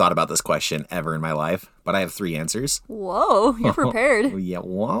 I've never thought about this question ever in my life, but I have 3 answers. Whoa, you're prepared. Yeah,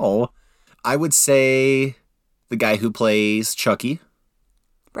 whoa. I would say the guy who plays Chucky.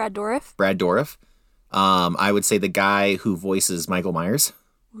 Brad Dourif. I would say the guy who voices Michael Myers.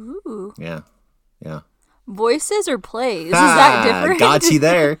 Ooh. Yeah. Voices or plays? Is that different? Got you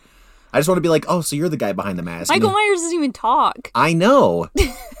there. I just want to be like, oh, so you're the guy behind the mask. Michael Myers doesn't even talk. I know.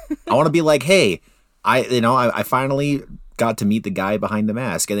 I want to be like, hey, I finally got to meet the guy behind the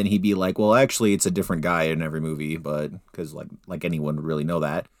mask. And then he'd be like, well, actually, it's a different guy in every movie. But because like anyone would really know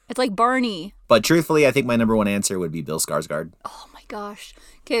that. It's like Barney. But truthfully, I think my number 1 answer would be Bill Skarsgård. Oh, my gosh.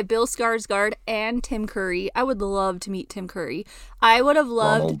 Okay, Bill Skarsgård and Tim Curry. I would love to meet Tim Curry. I would have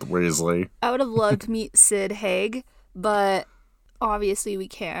loved... Ronald Weasley. I would have loved to meet Sid Haig, but obviously we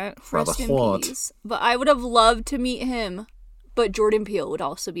can't. Rest in peace. But I would have loved to meet him. But Jordan Peele would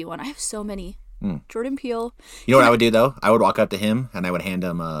also be one. I have so many. Jordan Peele. You know what I would do, though? I would walk up to him, and I would hand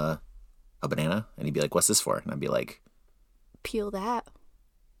him a banana, and he'd be like, what's this for? And I'd be like... Peel that.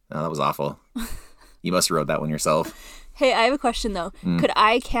 Oh, that was awful. You must have wrote that one yourself. Hey, I have a question, though. Could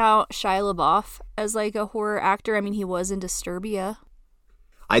I count Shia LaBeouf as, like, a horror actor? I mean, he was in Disturbia.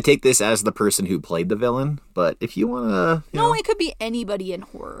 I take this as the person who played the villain, but if you want to... No, it could be anybody in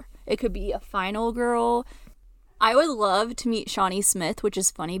horror. It could be a final girl. I would love to meet Shawnee Smith, which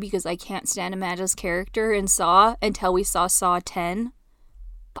is funny because I can't stand Amanda's character in Saw until we saw Saw 10.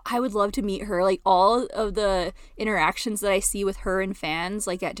 But I would love to meet her. Like, all of the interactions that I see with her and fans,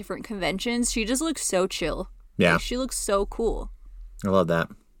 like, at different conventions, she just looks so chill. Yeah. Like, she looks so cool. I love that.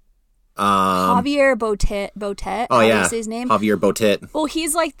 Javier Botet. Oh yeah, his name. Javier Botet. Well,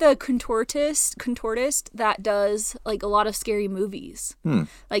 he's like the contortist that does like a lot of scary movies.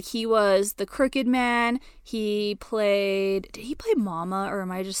 Like he was the Crooked Man. Did he play Mama, or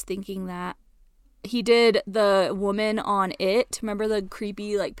am I just thinking that? He did the woman on It. Remember the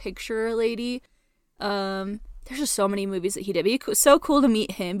creepy like picture lady? There's just so many movies that he did. It'd be so cool to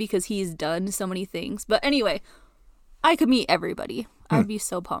meet him because he's done so many things. But anyway, I could meet everybody. I'd be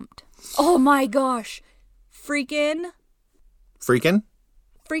so pumped. Oh my gosh. Freaking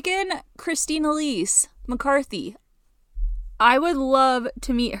Christine Elise McCarthy. I would love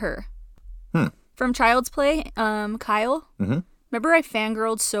to meet her. From Child's Play, Kyle. Mm-hmm. Remember I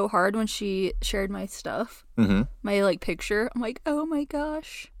fangirled so hard when she shared my stuff? Mm-hmm. My, like, picture? I'm like, oh my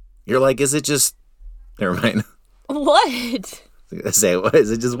gosh. You're like, is it just... Never mind. What? I was gonna say, what?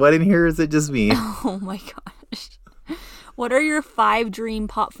 Is it just what in here, or is it just me? Oh my gosh. What are your 5 dream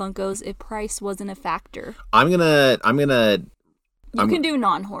Pop Funkos if price wasn't a factor? I'm gonna You can do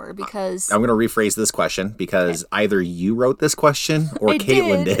non-horror because... I'm going to rephrase this question because either you wrote this question or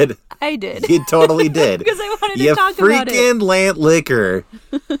Caitlin did. I did. You totally did. Because I wanted to talk about it. You freaking Lant Liquor.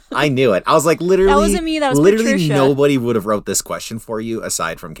 I knew it. I was like, literally... That wasn't me, that was literally Patricia. Nobody would have wrote this question for you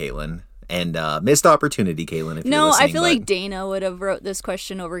aside from Caitlin. And missed opportunity, Caitlin, if you're listening. I feel like Dana would have wrote this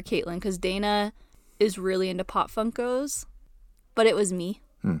question over Caitlin because Dana is really into Pop Funkos. But it was me.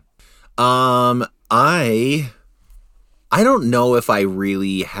 I don't know if I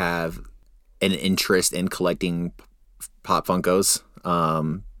really have an interest in collecting Pop Funkos,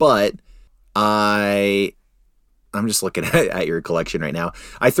 but I'm just looking at your collection right now.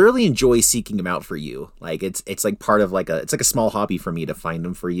 I thoroughly enjoy seeking them out for you. Like it's like part of it's like a small hobby for me to find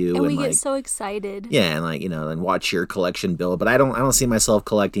them for you. And we get so excited. Yeah, and and watch your collection build. But I don't see myself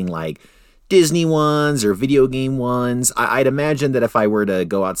collecting like Disney ones or video game ones. I'd imagine that if I were to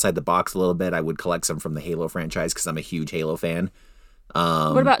go outside the box a little bit, I would collect some from the Halo franchise because I'm a huge Halo fan.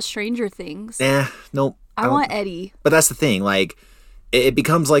 What about Stranger Things? Nope. I want Eddie. But that's the thing. Like, it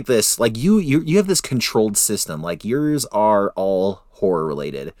becomes like this. Like you have this controlled system. Like yours are all horror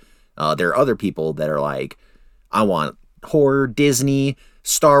related. There are other people that are like, I want horror, Disney,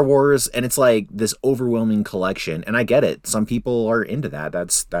 Star Wars, and it's like this overwhelming collection. And I get it. Some people are into that.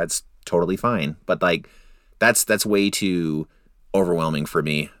 That's totally fine. But like that's way too overwhelming for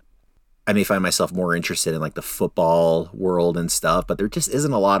me. I may find myself more interested in like the football world and stuff, but there just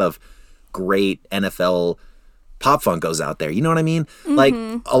isn't a lot of great NFL Pop Funkos out there. You know what I mean? Mm-hmm. Like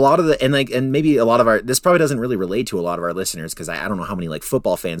a lot of and maybe a lot of this probably doesn't really relate to a lot of our listeners because I don't know how many like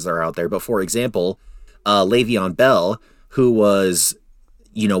football fans there are out there. But for example, Le'Veon Bell, who was,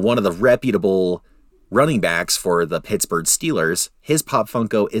 one of the reputable running backs for the Pittsburgh Steelers, his Pop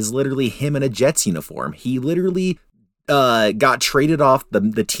Funko is literally him in a Jets uniform. He literally got traded off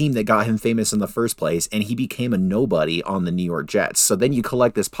the team that got him famous in the first place, and he became a nobody on the New York Jets. So then you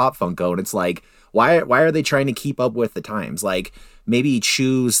collect this Pop Funko, and it's like, why are they trying to keep up with the times? Like, maybe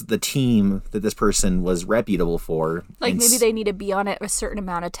choose the team that this person was reputable for. Like, maybe they need to be on it a certain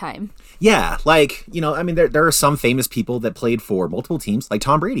amount of time. Yeah, like, I mean, there are some famous people that played for multiple teams, like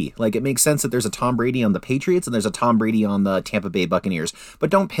Tom Brady. Like, it makes sense that there's a Tom Brady on the Patriots and there's a Tom Brady on the Tampa Bay Buccaneers. But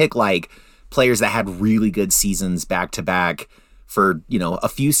don't pick, like, players that had really good seasons back to back for, a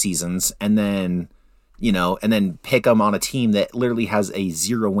few seasons and then pick them on a team that literally has a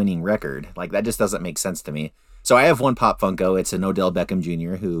 0 winning record. Like, that just doesn't make sense to me. So I have one Pop Funko. It's an Odell Beckham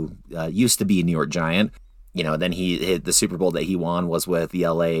Jr. who used to be a New York Giant. Then the Super Bowl that he won was with the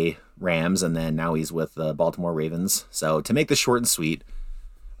LA Rams, and then now he's with the Baltimore Ravens. So to make this short and sweet,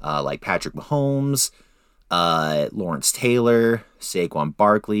 like Patrick Mahomes, Lawrence Taylor, Saquon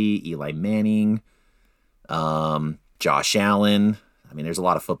Barkley, Eli Manning, Josh Allen. I mean, there's a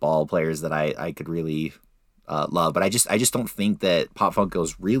lot of football players that I could really love, but I just don't think that Pop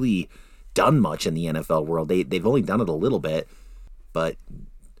Funko's really done much in the NFL world. They've only done it a little bit, but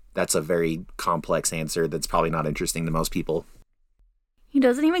that's a very complex answer that's probably not interesting to most people. He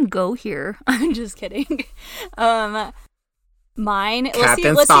doesn't even go here. I'm just kidding. Mine.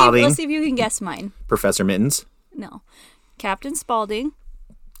 Captain Spaulding. Let's see if you can guess mine. Professor Mittens. No. Captain Spaulding.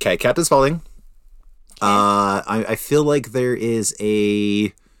 Okay, Captain Spaulding. Okay. I feel like there is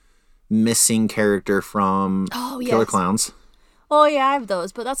a missing character from Killer Clowns. Oh, yeah, I have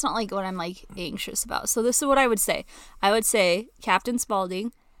those, but that's not like what I'm like anxious about. So this is what I would say. I would say Captain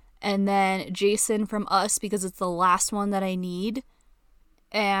Spaulding, and then Jason from Us because it's the last one that I need.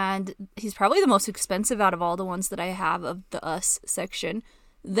 And he's probably the most expensive out of all the ones that I have of the Us section.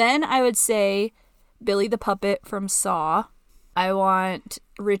 Then I would say Billy the Puppet from Saw. I want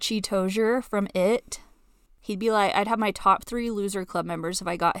Richie Tozier from It. He'd be like, I'd have my top 3 Loser Club members if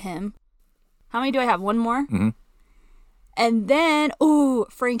I got him. How many do I have? One more? Mm-hmm. And then,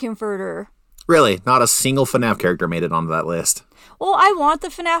 Frankenfurter. Really? Not a single FNAF character made it onto that list. Well, I want the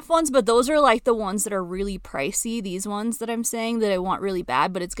FNAF ones, but those are like the ones that are really pricey. These ones that I'm saying that I want really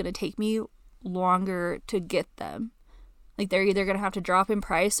bad, but it's going to take me longer to get them. Like, they're either going to have to drop in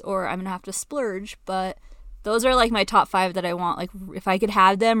price or I'm going to have to splurge. But those are like my top 5 that I want. Like, if I could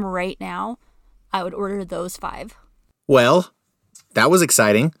have them right now, I would order those 5. Well, that was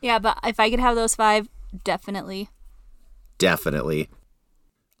exciting. Yeah, but if I could have those 5, definitely. Definitely.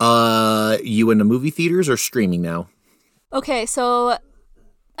 You into movie theaters or streaming now? Okay, so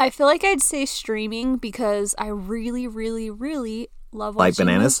I feel like I'd say streaming because I really, really, really love watching... Like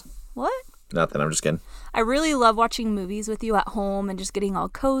bananas? What? Nothing, I'm just kidding. I really love watching movies with you at home and just getting all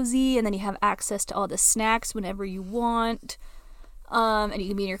cozy, and then you have access to all the snacks whenever you want, and you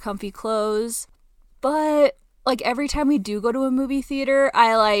can be in your comfy clothes. But, like, every time we do go to a movie theater,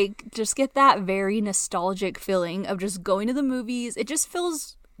 I, like, just get that very nostalgic feeling of just going to the movies. It just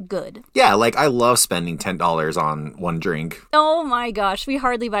feels good. Yeah, like, I love spending $10 on one drink. Oh my gosh, we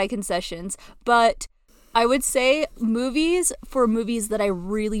hardly buy concessions, but I would say movies that I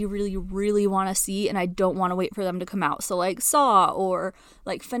really, really, really want to see and I don't want to wait for them to come out. So like Saw or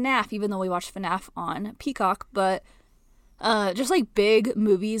like FNAF, even though we watched FNAF on Peacock, but just like big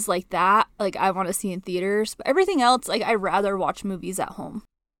movies like that, like I want to see in theaters. But everything else, like I'd rather watch movies at home.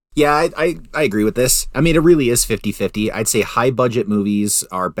 Yeah, I agree with this. I mean, it really is 50-50. I'd say high budget movies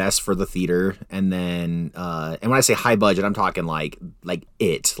are best for the theater. And then, and when I say high budget, I'm talking like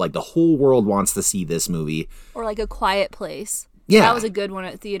the whole world wants to see this movie. Or like A Quiet Place. Yeah. That was a good one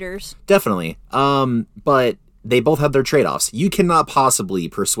at theaters. Definitely. But they both have their trade-offs. You cannot possibly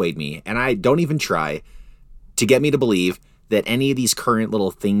persuade me, and I don't even try, to get me to believe that any of these current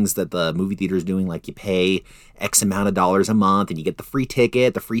little things that the movie theater is doing, like you pay X amount of dollars a month and you get the free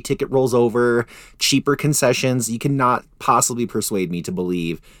ticket rolls over, cheaper concessions, you cannot possibly persuade me to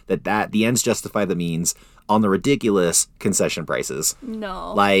believe that the ends justify the means on the ridiculous concession prices.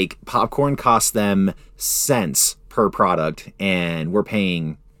 No. Like, popcorn costs them cents per product and we're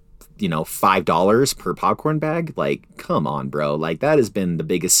paying, $5 per popcorn bag. Like, come on, bro. Like, that has been the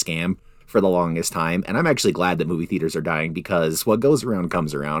biggest scam for the longest time, and I'm actually glad that movie theaters are dying because what goes around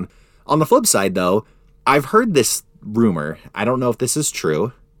comes around. On the flip side, though, I've heard this rumor. I don't know if this is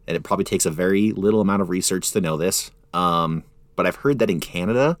true, and it probably takes a very little amount of research to know this, but I've heard that in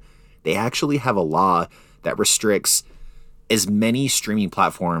Canada, they actually have a law that restricts as many streaming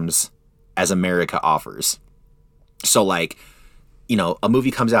platforms as America offers. So, like, a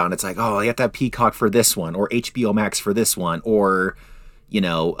movie comes out, and it's like, oh, I have to have Peacock for this one, or HBO Max for this one, or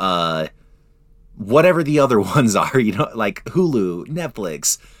whatever the other ones are, like Hulu,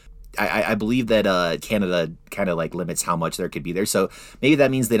 Netflix. I believe that Canada kind of like limits how much there could be there. So maybe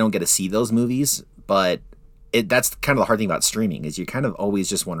that means they don't get to see those movies, but that's kind of the hard thing about streaming is you're kind of always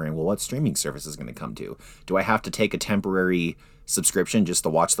just wondering, well, what streaming service is going to come to? Do I have to take a temporary subscription just to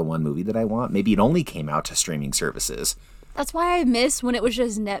watch the one movie that I want? Maybe it only came out to streaming services. That's why I miss when it was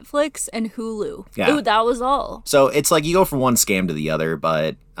just Netflix and Hulu. Yeah. Ooh, that was all. So it's like you go from one scam to the other,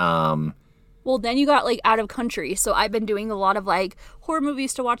 but well, then you got, like, out of country. So I've been doing a lot of, like, horror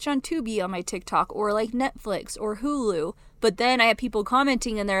movies to watch on Tubi on my TikTok or, like, Netflix or Hulu. But then I have people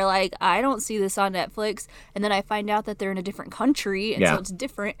commenting and they're like, I don't see this on Netflix. And then I find out that they're in a different country. And so it's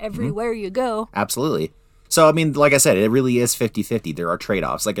different everywhere you go. Absolutely. So, I mean, like I said, it really is 50-50. There are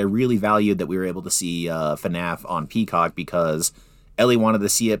trade-offs. Like, I really valued that we were able to see FNAF on Peacock because Ellie wanted to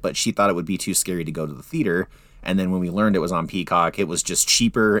see it, but she thought it would be too scary to go to the theater. And then when we learned it was on Peacock, it was just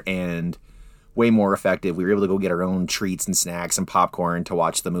cheaper and way more effective. We were able to go get our own treats and snacks and popcorn to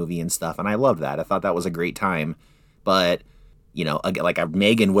watch the movie and stuff. And I loved that. I thought that was a great time. But, again, like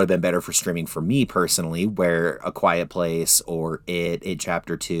Megan would have been better for streaming for me personally, where A Quiet Place or It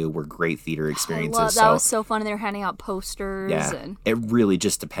Chapter 2 were great theater experiences. That was so fun. And they were handing out posters. Yeah, and it really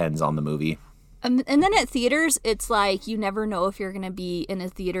just depends on the movie. And then at theaters, it's like you never know if you're going to be in a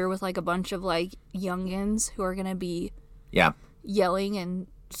theater with like a bunch of like youngins who are going to be yelling and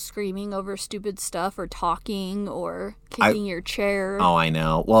screaming over stupid stuff or talking or kicking your chair. Oh, I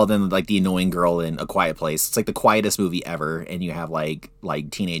know. Well, then like the annoying girl in A Quiet Place. It's like the quietest movie ever, and you have like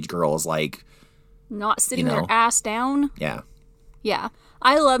teenage girls like not sitting their ass down. Yeah. Yeah.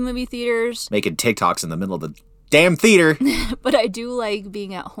 I love movie theaters. Making TikToks in the middle of the damn theater. But I do like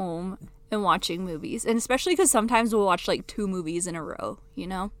being at home and watching movies. And especially because sometimes we'll watch like 2 movies in a row,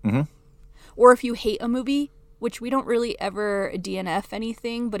 Mm-hmm. Or if you hate a movie, which we don't really ever DNF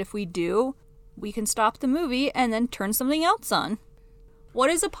anything, but if we do, we can stop the movie and then turn something else on. What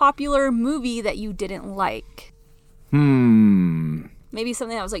is a popular movie that you didn't like? Maybe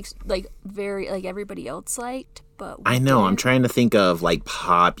something that was like very like everybody else liked, but I know. Didn't. I'm trying to think of like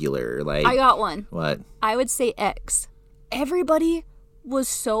popular. Like I got one. What? I would say X. Everybody was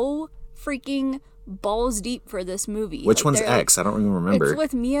so freaking balls deep for this movie. Which one's X? I don't even remember. It's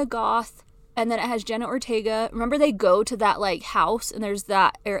with Mia Goth, and then it has Jenna Ortega. Remember they go to that like house, and there's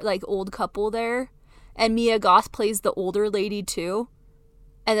that like old couple there, and Mia Goth plays the older lady too,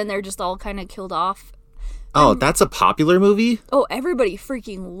 and then they're just all kind of killed off. Oh, that's a popular movie? Oh, everybody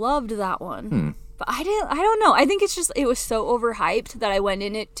freaking loved that one. But I don't know. I think it's just, it was so overhyped that I went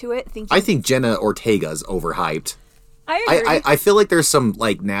into it thinking. I think Jenna Ortega's overhyped. I agree. I feel like there's some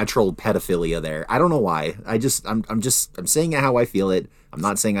like natural pedophilia there. I don't know why. I'm saying it how I feel it. I'm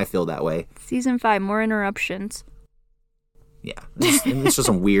not saying I feel that way. Season 5, more interruptions. Yeah. It's just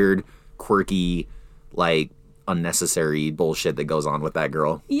some weird, quirky, like, unnecessary bullshit that goes on with that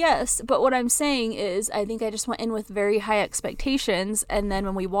girl. Yes, but what I'm saying is I think I just went in with very high expectations, and then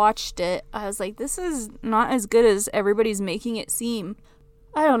when we watched it, I was like, this is not as good as everybody's making it seem.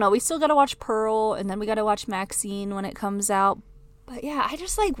 I don't know, we still gotta watch Pearl, and then we gotta watch Maxine when it comes out. But yeah, I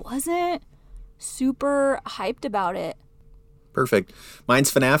just like wasn't super hyped about it. Perfect.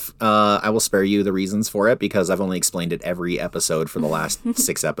 Mine's FNAF. I will spare you the reasons for it because I've only explained it every episode for the last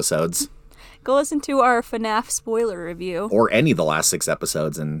 6 episodes. Go listen to our FNAF spoiler review. Or any of the last 6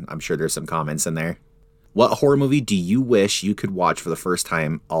 episodes, and I'm sure there's some comments in there. What horror movie do you wish you could watch for the first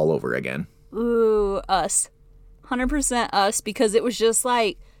time all over again? Ooh, Us. 100% Us, because it was just,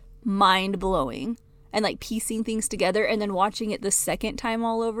 like, mind-blowing. And, like, piecing things together and then watching it the second time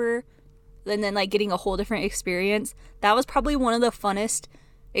all over. And then, like, getting a whole different experience. That was probably one of the funnest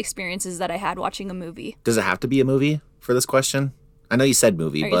experiences that I had watching a movie. Does it have to be a movie for this question? I know you said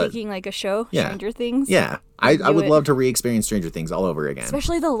movie, but... Are you thinking like a show? Yeah. Stranger Things? Yeah. I would love to re-experience Stranger Things all over again.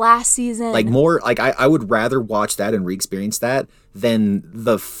 Especially the last season. Like more, like I would rather watch that and re-experience that than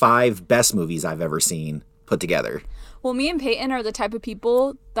the 5 best movies I've ever seen put together. Well, me and Peyton are the type of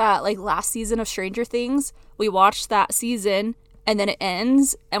people that like last season of Stranger Things, we watched that season and then it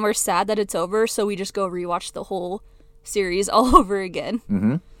ends and we're sad that it's over. So we just go rewatch the whole series all over again.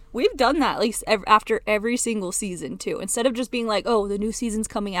 Mm-hmm. We've done that at least after every single season, too. Instead of just being like, oh, the new season's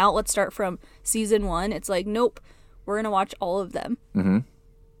coming out, let's start from season 1. It's like, nope, we're going to watch all of them. Mm-hmm.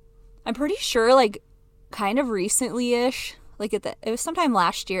 I'm pretty sure, like, kind of recently-ish, like, it was sometime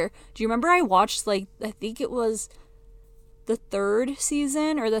last year. Do you remember I watched, like, I think it was the 3rd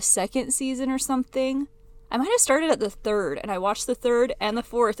season or the 2nd season or something? I might have started at the 3rd, and I watched the 3rd and the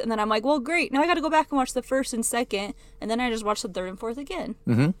 4th, and then I'm like, well, great, now I gotta go back and watch the 1st and 2nd, and then I just watched the 3rd and 4th again.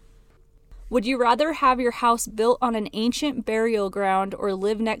 Mm-hmm. Would you rather have your house built on an ancient burial ground or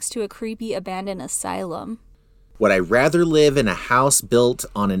live next to a creepy abandoned asylum? Would I rather live in a house built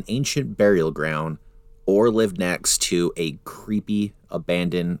on an ancient burial ground or live next to a creepy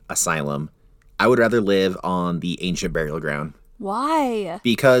abandoned asylum? I would rather live on the ancient burial ground. Why?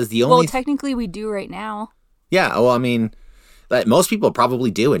 Because the only... Well, technically we do right now. Yeah, well, I mean, most people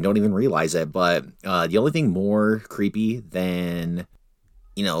probably do and don't even realize it, but the only thing more creepy than,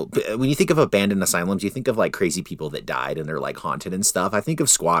 you know, when you think of abandoned asylums, you think of, like, crazy people that died and they're, like, haunted and stuff. I think of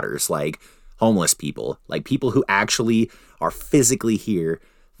squatters, like, homeless people, like, people who actually are physically here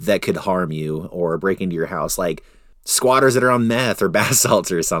that could harm you or break into your house, like, squatters that are on meth or bath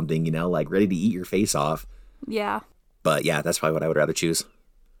salts or something, you know, like, ready to eat your face off. Yeah. But, yeah, that's probably what I would rather choose.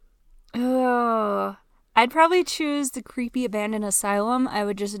 Oh... I'd probably choose the creepy abandoned asylum. I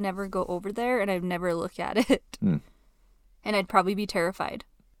would just never go over there, and I'd never look at it. And I'd probably be terrified.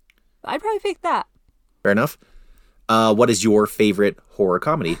 But I'd probably pick that. Fair enough. What is your favorite horror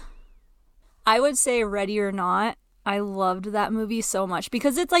comedy? I would say Ready or Not. I loved that movie so much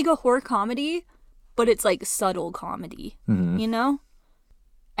because it's like a horror comedy, but it's like subtle comedy, you know?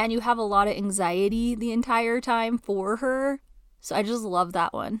 And you have a lot of anxiety the entire time for her. So I just love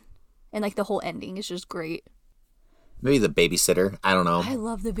that one. And, like, the whole ending is just great. Maybe The Babysitter. I don't know. I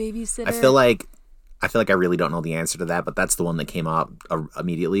love The Babysitter. I feel like I really don't know the answer to that, but that's the one that came up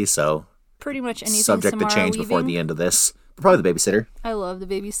immediately, so... Pretty much anything subject to change before the end of this. Probably The Babysitter. I love The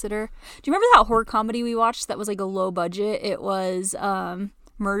Babysitter. Do you remember that horror comedy we watched that was, like, a low budget? It was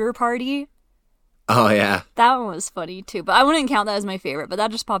Murder Party. Oh, yeah. That one was funny, too. But I wouldn't count that as my favorite, but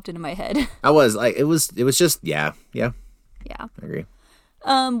that just popped into my head. It was just, yeah. Yeah. I agree.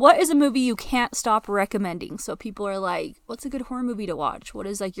 What is a movie you can't stop recommending? So people are like, what's a good horror movie to watch? What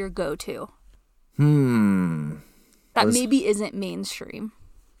is like your go-to? That maybe isn't mainstream.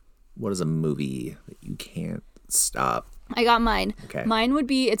 What is a movie that you can't stop? I got mine. Okay. Mine would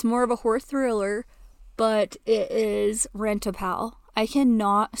be, it's more of a horror thriller, but it is Rent-A-Pal. I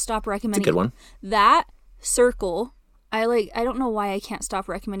cannot stop recommending It's a good one. that, Circle, I don't know why I can't stop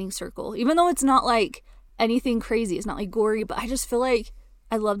recommending Circle. Even though it's not like anything crazy. It's not like gory, but I just feel like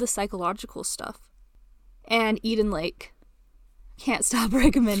I love the psychological stuff. And Eden Lake. Can't stop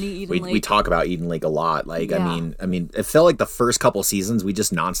recommending Eden Lake. We talk about Eden Lake a lot. Like, yeah. I mean, it felt like the first couple seasons we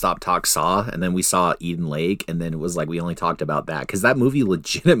just nonstop talked Saw, and then we saw Eden Lake, and then it was like we only talked about that because that movie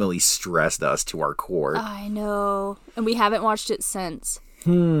legitimately stressed us to our core. I know, and we haven't watched it since. I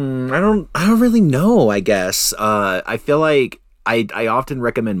don't really know. I guess I feel like I often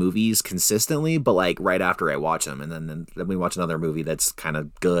recommend movies consistently, but like right after I watch them, and then we watch another movie that's kind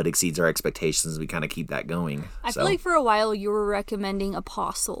of good, exceeds our expectations. We kind of keep that going. I feel like for a while you were recommending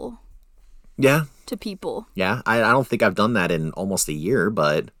Apostle. Yeah. To people. Yeah, I don't think I've done that in almost a year,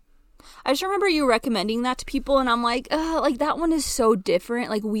 but I just remember you recommending that to people, and I'm like that one is so different.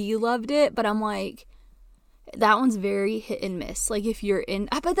 Like we loved it, but I'm like, that one's very hit and miss. Like if you're in,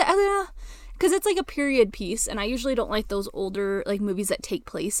 but because it's like a period piece, and I usually don't like those older like movies that take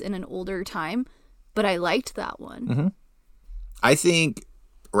place in an older time, but I liked that one. Mm-hmm. I think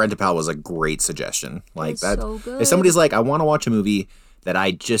Rent-A-Pal was a great suggestion. Like that, so good. If somebody's like, I want to watch a movie that I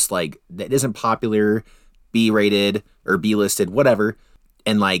just like that isn't popular, B-rated or B-listed, whatever,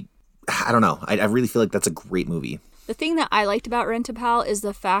 and like I don't know, I really feel like that's a great movie. The thing that I liked about Rent-A-Pal is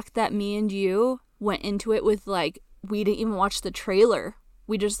the fact that me and you went into it with like we didn't even watch the trailer.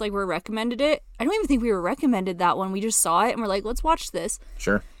 We just like were recommended it. I don't even think we were recommended that one. We just saw it and we're like, let's watch this.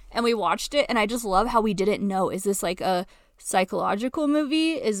 Sure. And we watched it, and I just love how we didn't know. Is this like a psychological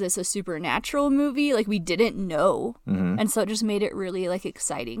movie? Is this a supernatural movie? Like we didn't know. Mm-hmm. And so it just made it really like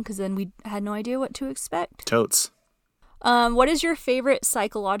exciting because then we had no idea what to expect. Totes. What is your favorite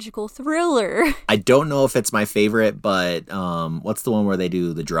psychological thriller? I don't know if it's my favorite, but what's the one where they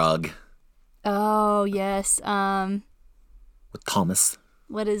do the drug? Oh, yes. With Thomas.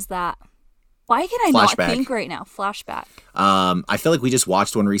 What is that? Why can I not think right now? Flashback. I feel like we just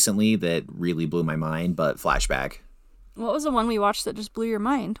watched one recently that really blew my mind, but Flashback. What was the one we watched that just blew your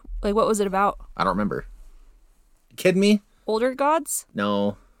mind? Like, what was it about? I don't remember. You kidding me? Older Gods?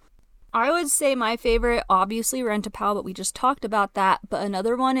 No. I would say my favorite, obviously Rent-A-Pal, but we just talked about that. But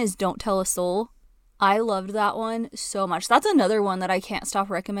another one is Don't Tell a Soul. I loved that one so much. That's another one that I can't stop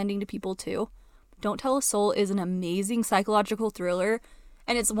recommending to people too. Don't Tell a Soul is an amazing psychological thriller.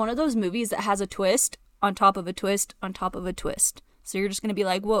 And it's one of those movies that has a twist on top of a twist on top of a twist. So you're just going to be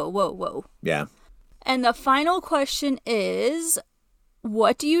like, whoa, whoa, whoa. Yeah. And the final question is,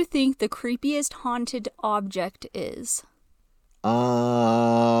 what do you think the creepiest haunted object is?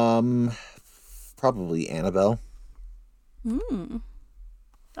 Probably Annabelle.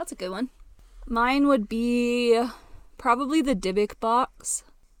 That's a good one. Mine would be probably the Dybbuk box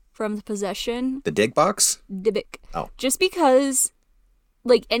from The Possession. The Dig box? Dybbuk. Oh. Just because,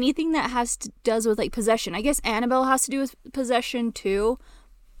 like, anything that does with, like, possession. I guess Annabelle has to do with possession, too.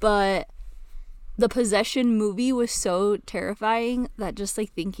 But the Possession movie was so terrifying that just,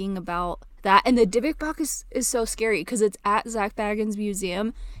 like, thinking about that. And the Dybbuk box is so scary because it's at Zak Bagans'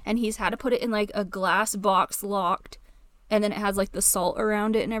 museum. And he's had to put it in, like, a glass box locked. And then it has, like, the salt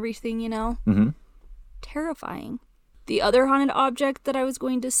around it and everything, you know? Mm-hmm. Terrifying. The other haunted object that I was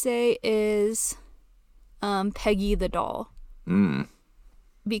going to say is Peggy the doll.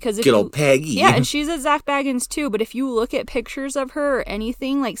 Because if good old Peggy. Yeah, and she's at Zak Bagans too, but if you look at pictures of her or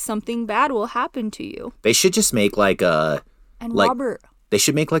anything, like something bad will happen to you. They should just make like a... And like, Robert. They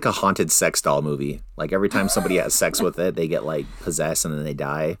should make like a haunted sex doll movie. Like every time somebody has sex with it, they get like possessed and then they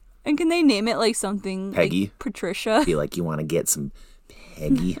die. And can they name it like something Peggy? Like Patricia? Be like, you want to get some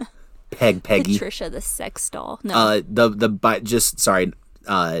Peggy? Peggy. Patricia the sex doll. No.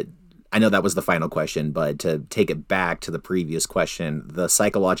 I know that was the final question, but to take it back to the previous question, the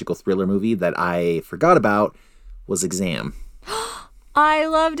psychological thriller movie that I forgot about was Exam. I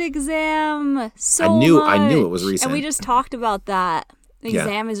loved Exam so much. I knew it was recent. And we just talked about that.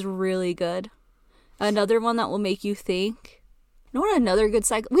 Exam is really good. Another one that will make you think. You know what? Another good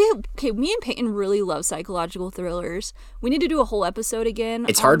me and Peyton really love psychological thrillers. We need to do a whole episode again.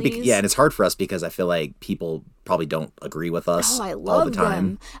 It's hard, and it's hard for us because I feel like people probably don't agree with us all the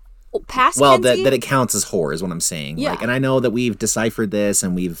time. That it counts as horror is what I'm saying. Yeah. And I know that we've deciphered this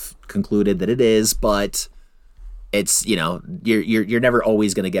and we've concluded that it is, but it's, you know, you're never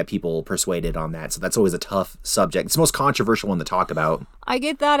always going to get people persuaded on that. So that's always a tough subject. It's the most controversial one to talk about. I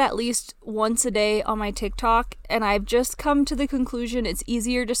get that at least once a day on my TikTok, and I've just come to the conclusion it's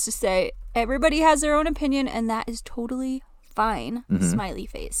easier just to say everybody has their own opinion, and that is totally fine. Mm-hmm. Smiley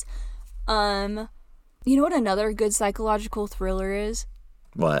face. You know what another good psychological thriller is?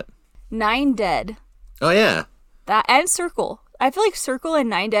 What? 9 Dead. Oh, yeah. That and Circle. I feel like Circle and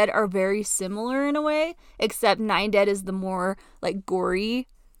Nine Dead are very similar in a way, except Nine Dead is the more like gory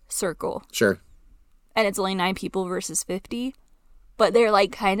Circle. Sure. And it's only 9 people versus 50. But they're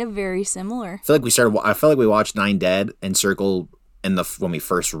like kind of very similar. I feel like we watched Nine Dead and Circle when we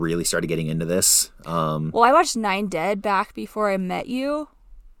first really started getting into this. Well, I watched Nine Dead back before I met you,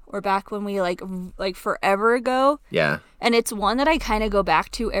 or back when we like forever ago. Yeah. And it's one that I kind of go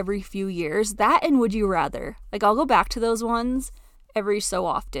back to every few years. That and Would You Rather. Like I'll go back to those ones every so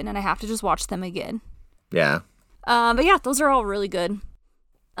often, and I have to just watch them again. Yeah. But yeah, those are all really good.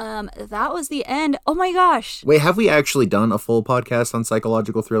 That was the end. Oh my gosh. Wait, have we actually done a full podcast on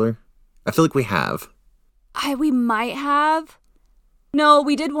psychological thriller? I feel like we have. We might have. No,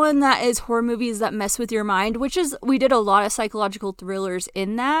 we did one that is horror movies that mess with your mind, we did a lot of psychological thrillers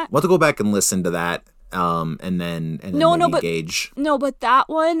in that. We'll have to go back and listen to that, and then engage. But that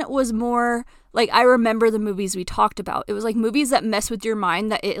one was more like, I remember the movies we talked about. It was like movies that mess with your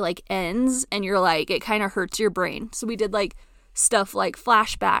mind that it like ends and you're like, it kind of hurts your brain. So we did like stuff like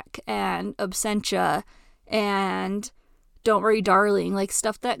Flashback and Absentia and Don't Worry Darling, like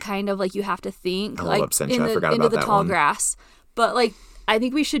stuff that kind of like you have to think. I like love Absentia. I forgot into about the that tall one. grass. But like I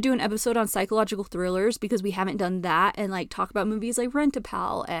think we should do an episode on psychological thrillers because we haven't done that, and like talk about movies like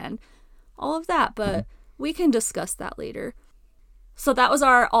Rent-A-Pal and all of that. But we can discuss that later. So that was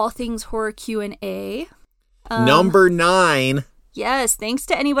our all things horror Q&A. Number 9. Yes, thanks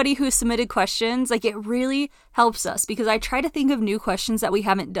to anybody who submitted questions. Like, it really helps us because I try to think of new questions that we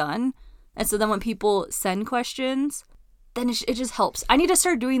haven't done. And so then when people send questions, then it just helps. I need to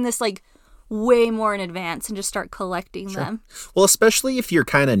start doing this, like, way more in advance and just start collecting them. Well, especially if you're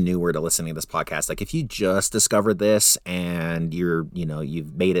kind of newer to listening to this podcast. Like, if you just discovered this and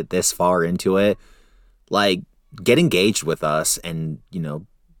you've made it this far into it, like, get engaged with us and,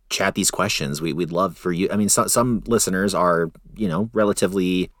 chat these questions. We'd love for you. I mean, some listeners are,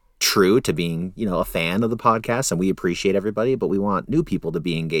 relatively true to being, a fan of the podcast, and we appreciate everybody, but we want new people to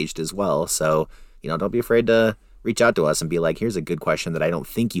be engaged as well. So, don't be afraid to reach out to us and be like, here's a good question that I don't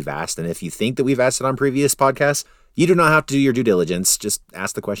think you've asked. And if you think that we've asked it on previous podcasts, you do not have to do your due diligence. Just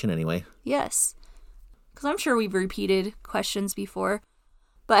ask the question anyway. Yes. Because I'm sure we've repeated questions before.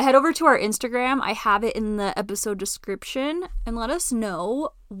 But head over to our Instagram. I have it in the episode description. And let us know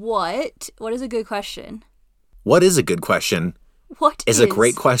what is a good question. What is a good question? What is a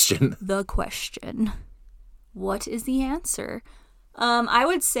great question? The question. What is the answer? I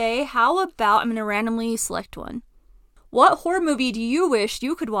would say, how about, I'm going to randomly select one. What horror movie do you wish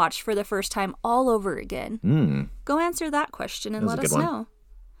you could watch for the first time all over again? Go answer that question and let us know.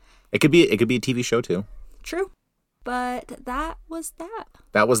 It could be a TV show too. True. But that was that.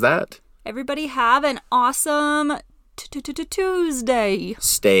 That was that. Everybody have an awesome Tuesday.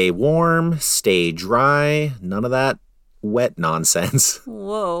 Stay warm, stay dry, none of that wet nonsense.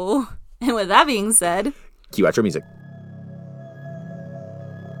 Whoa. And with that being said, cue outro music.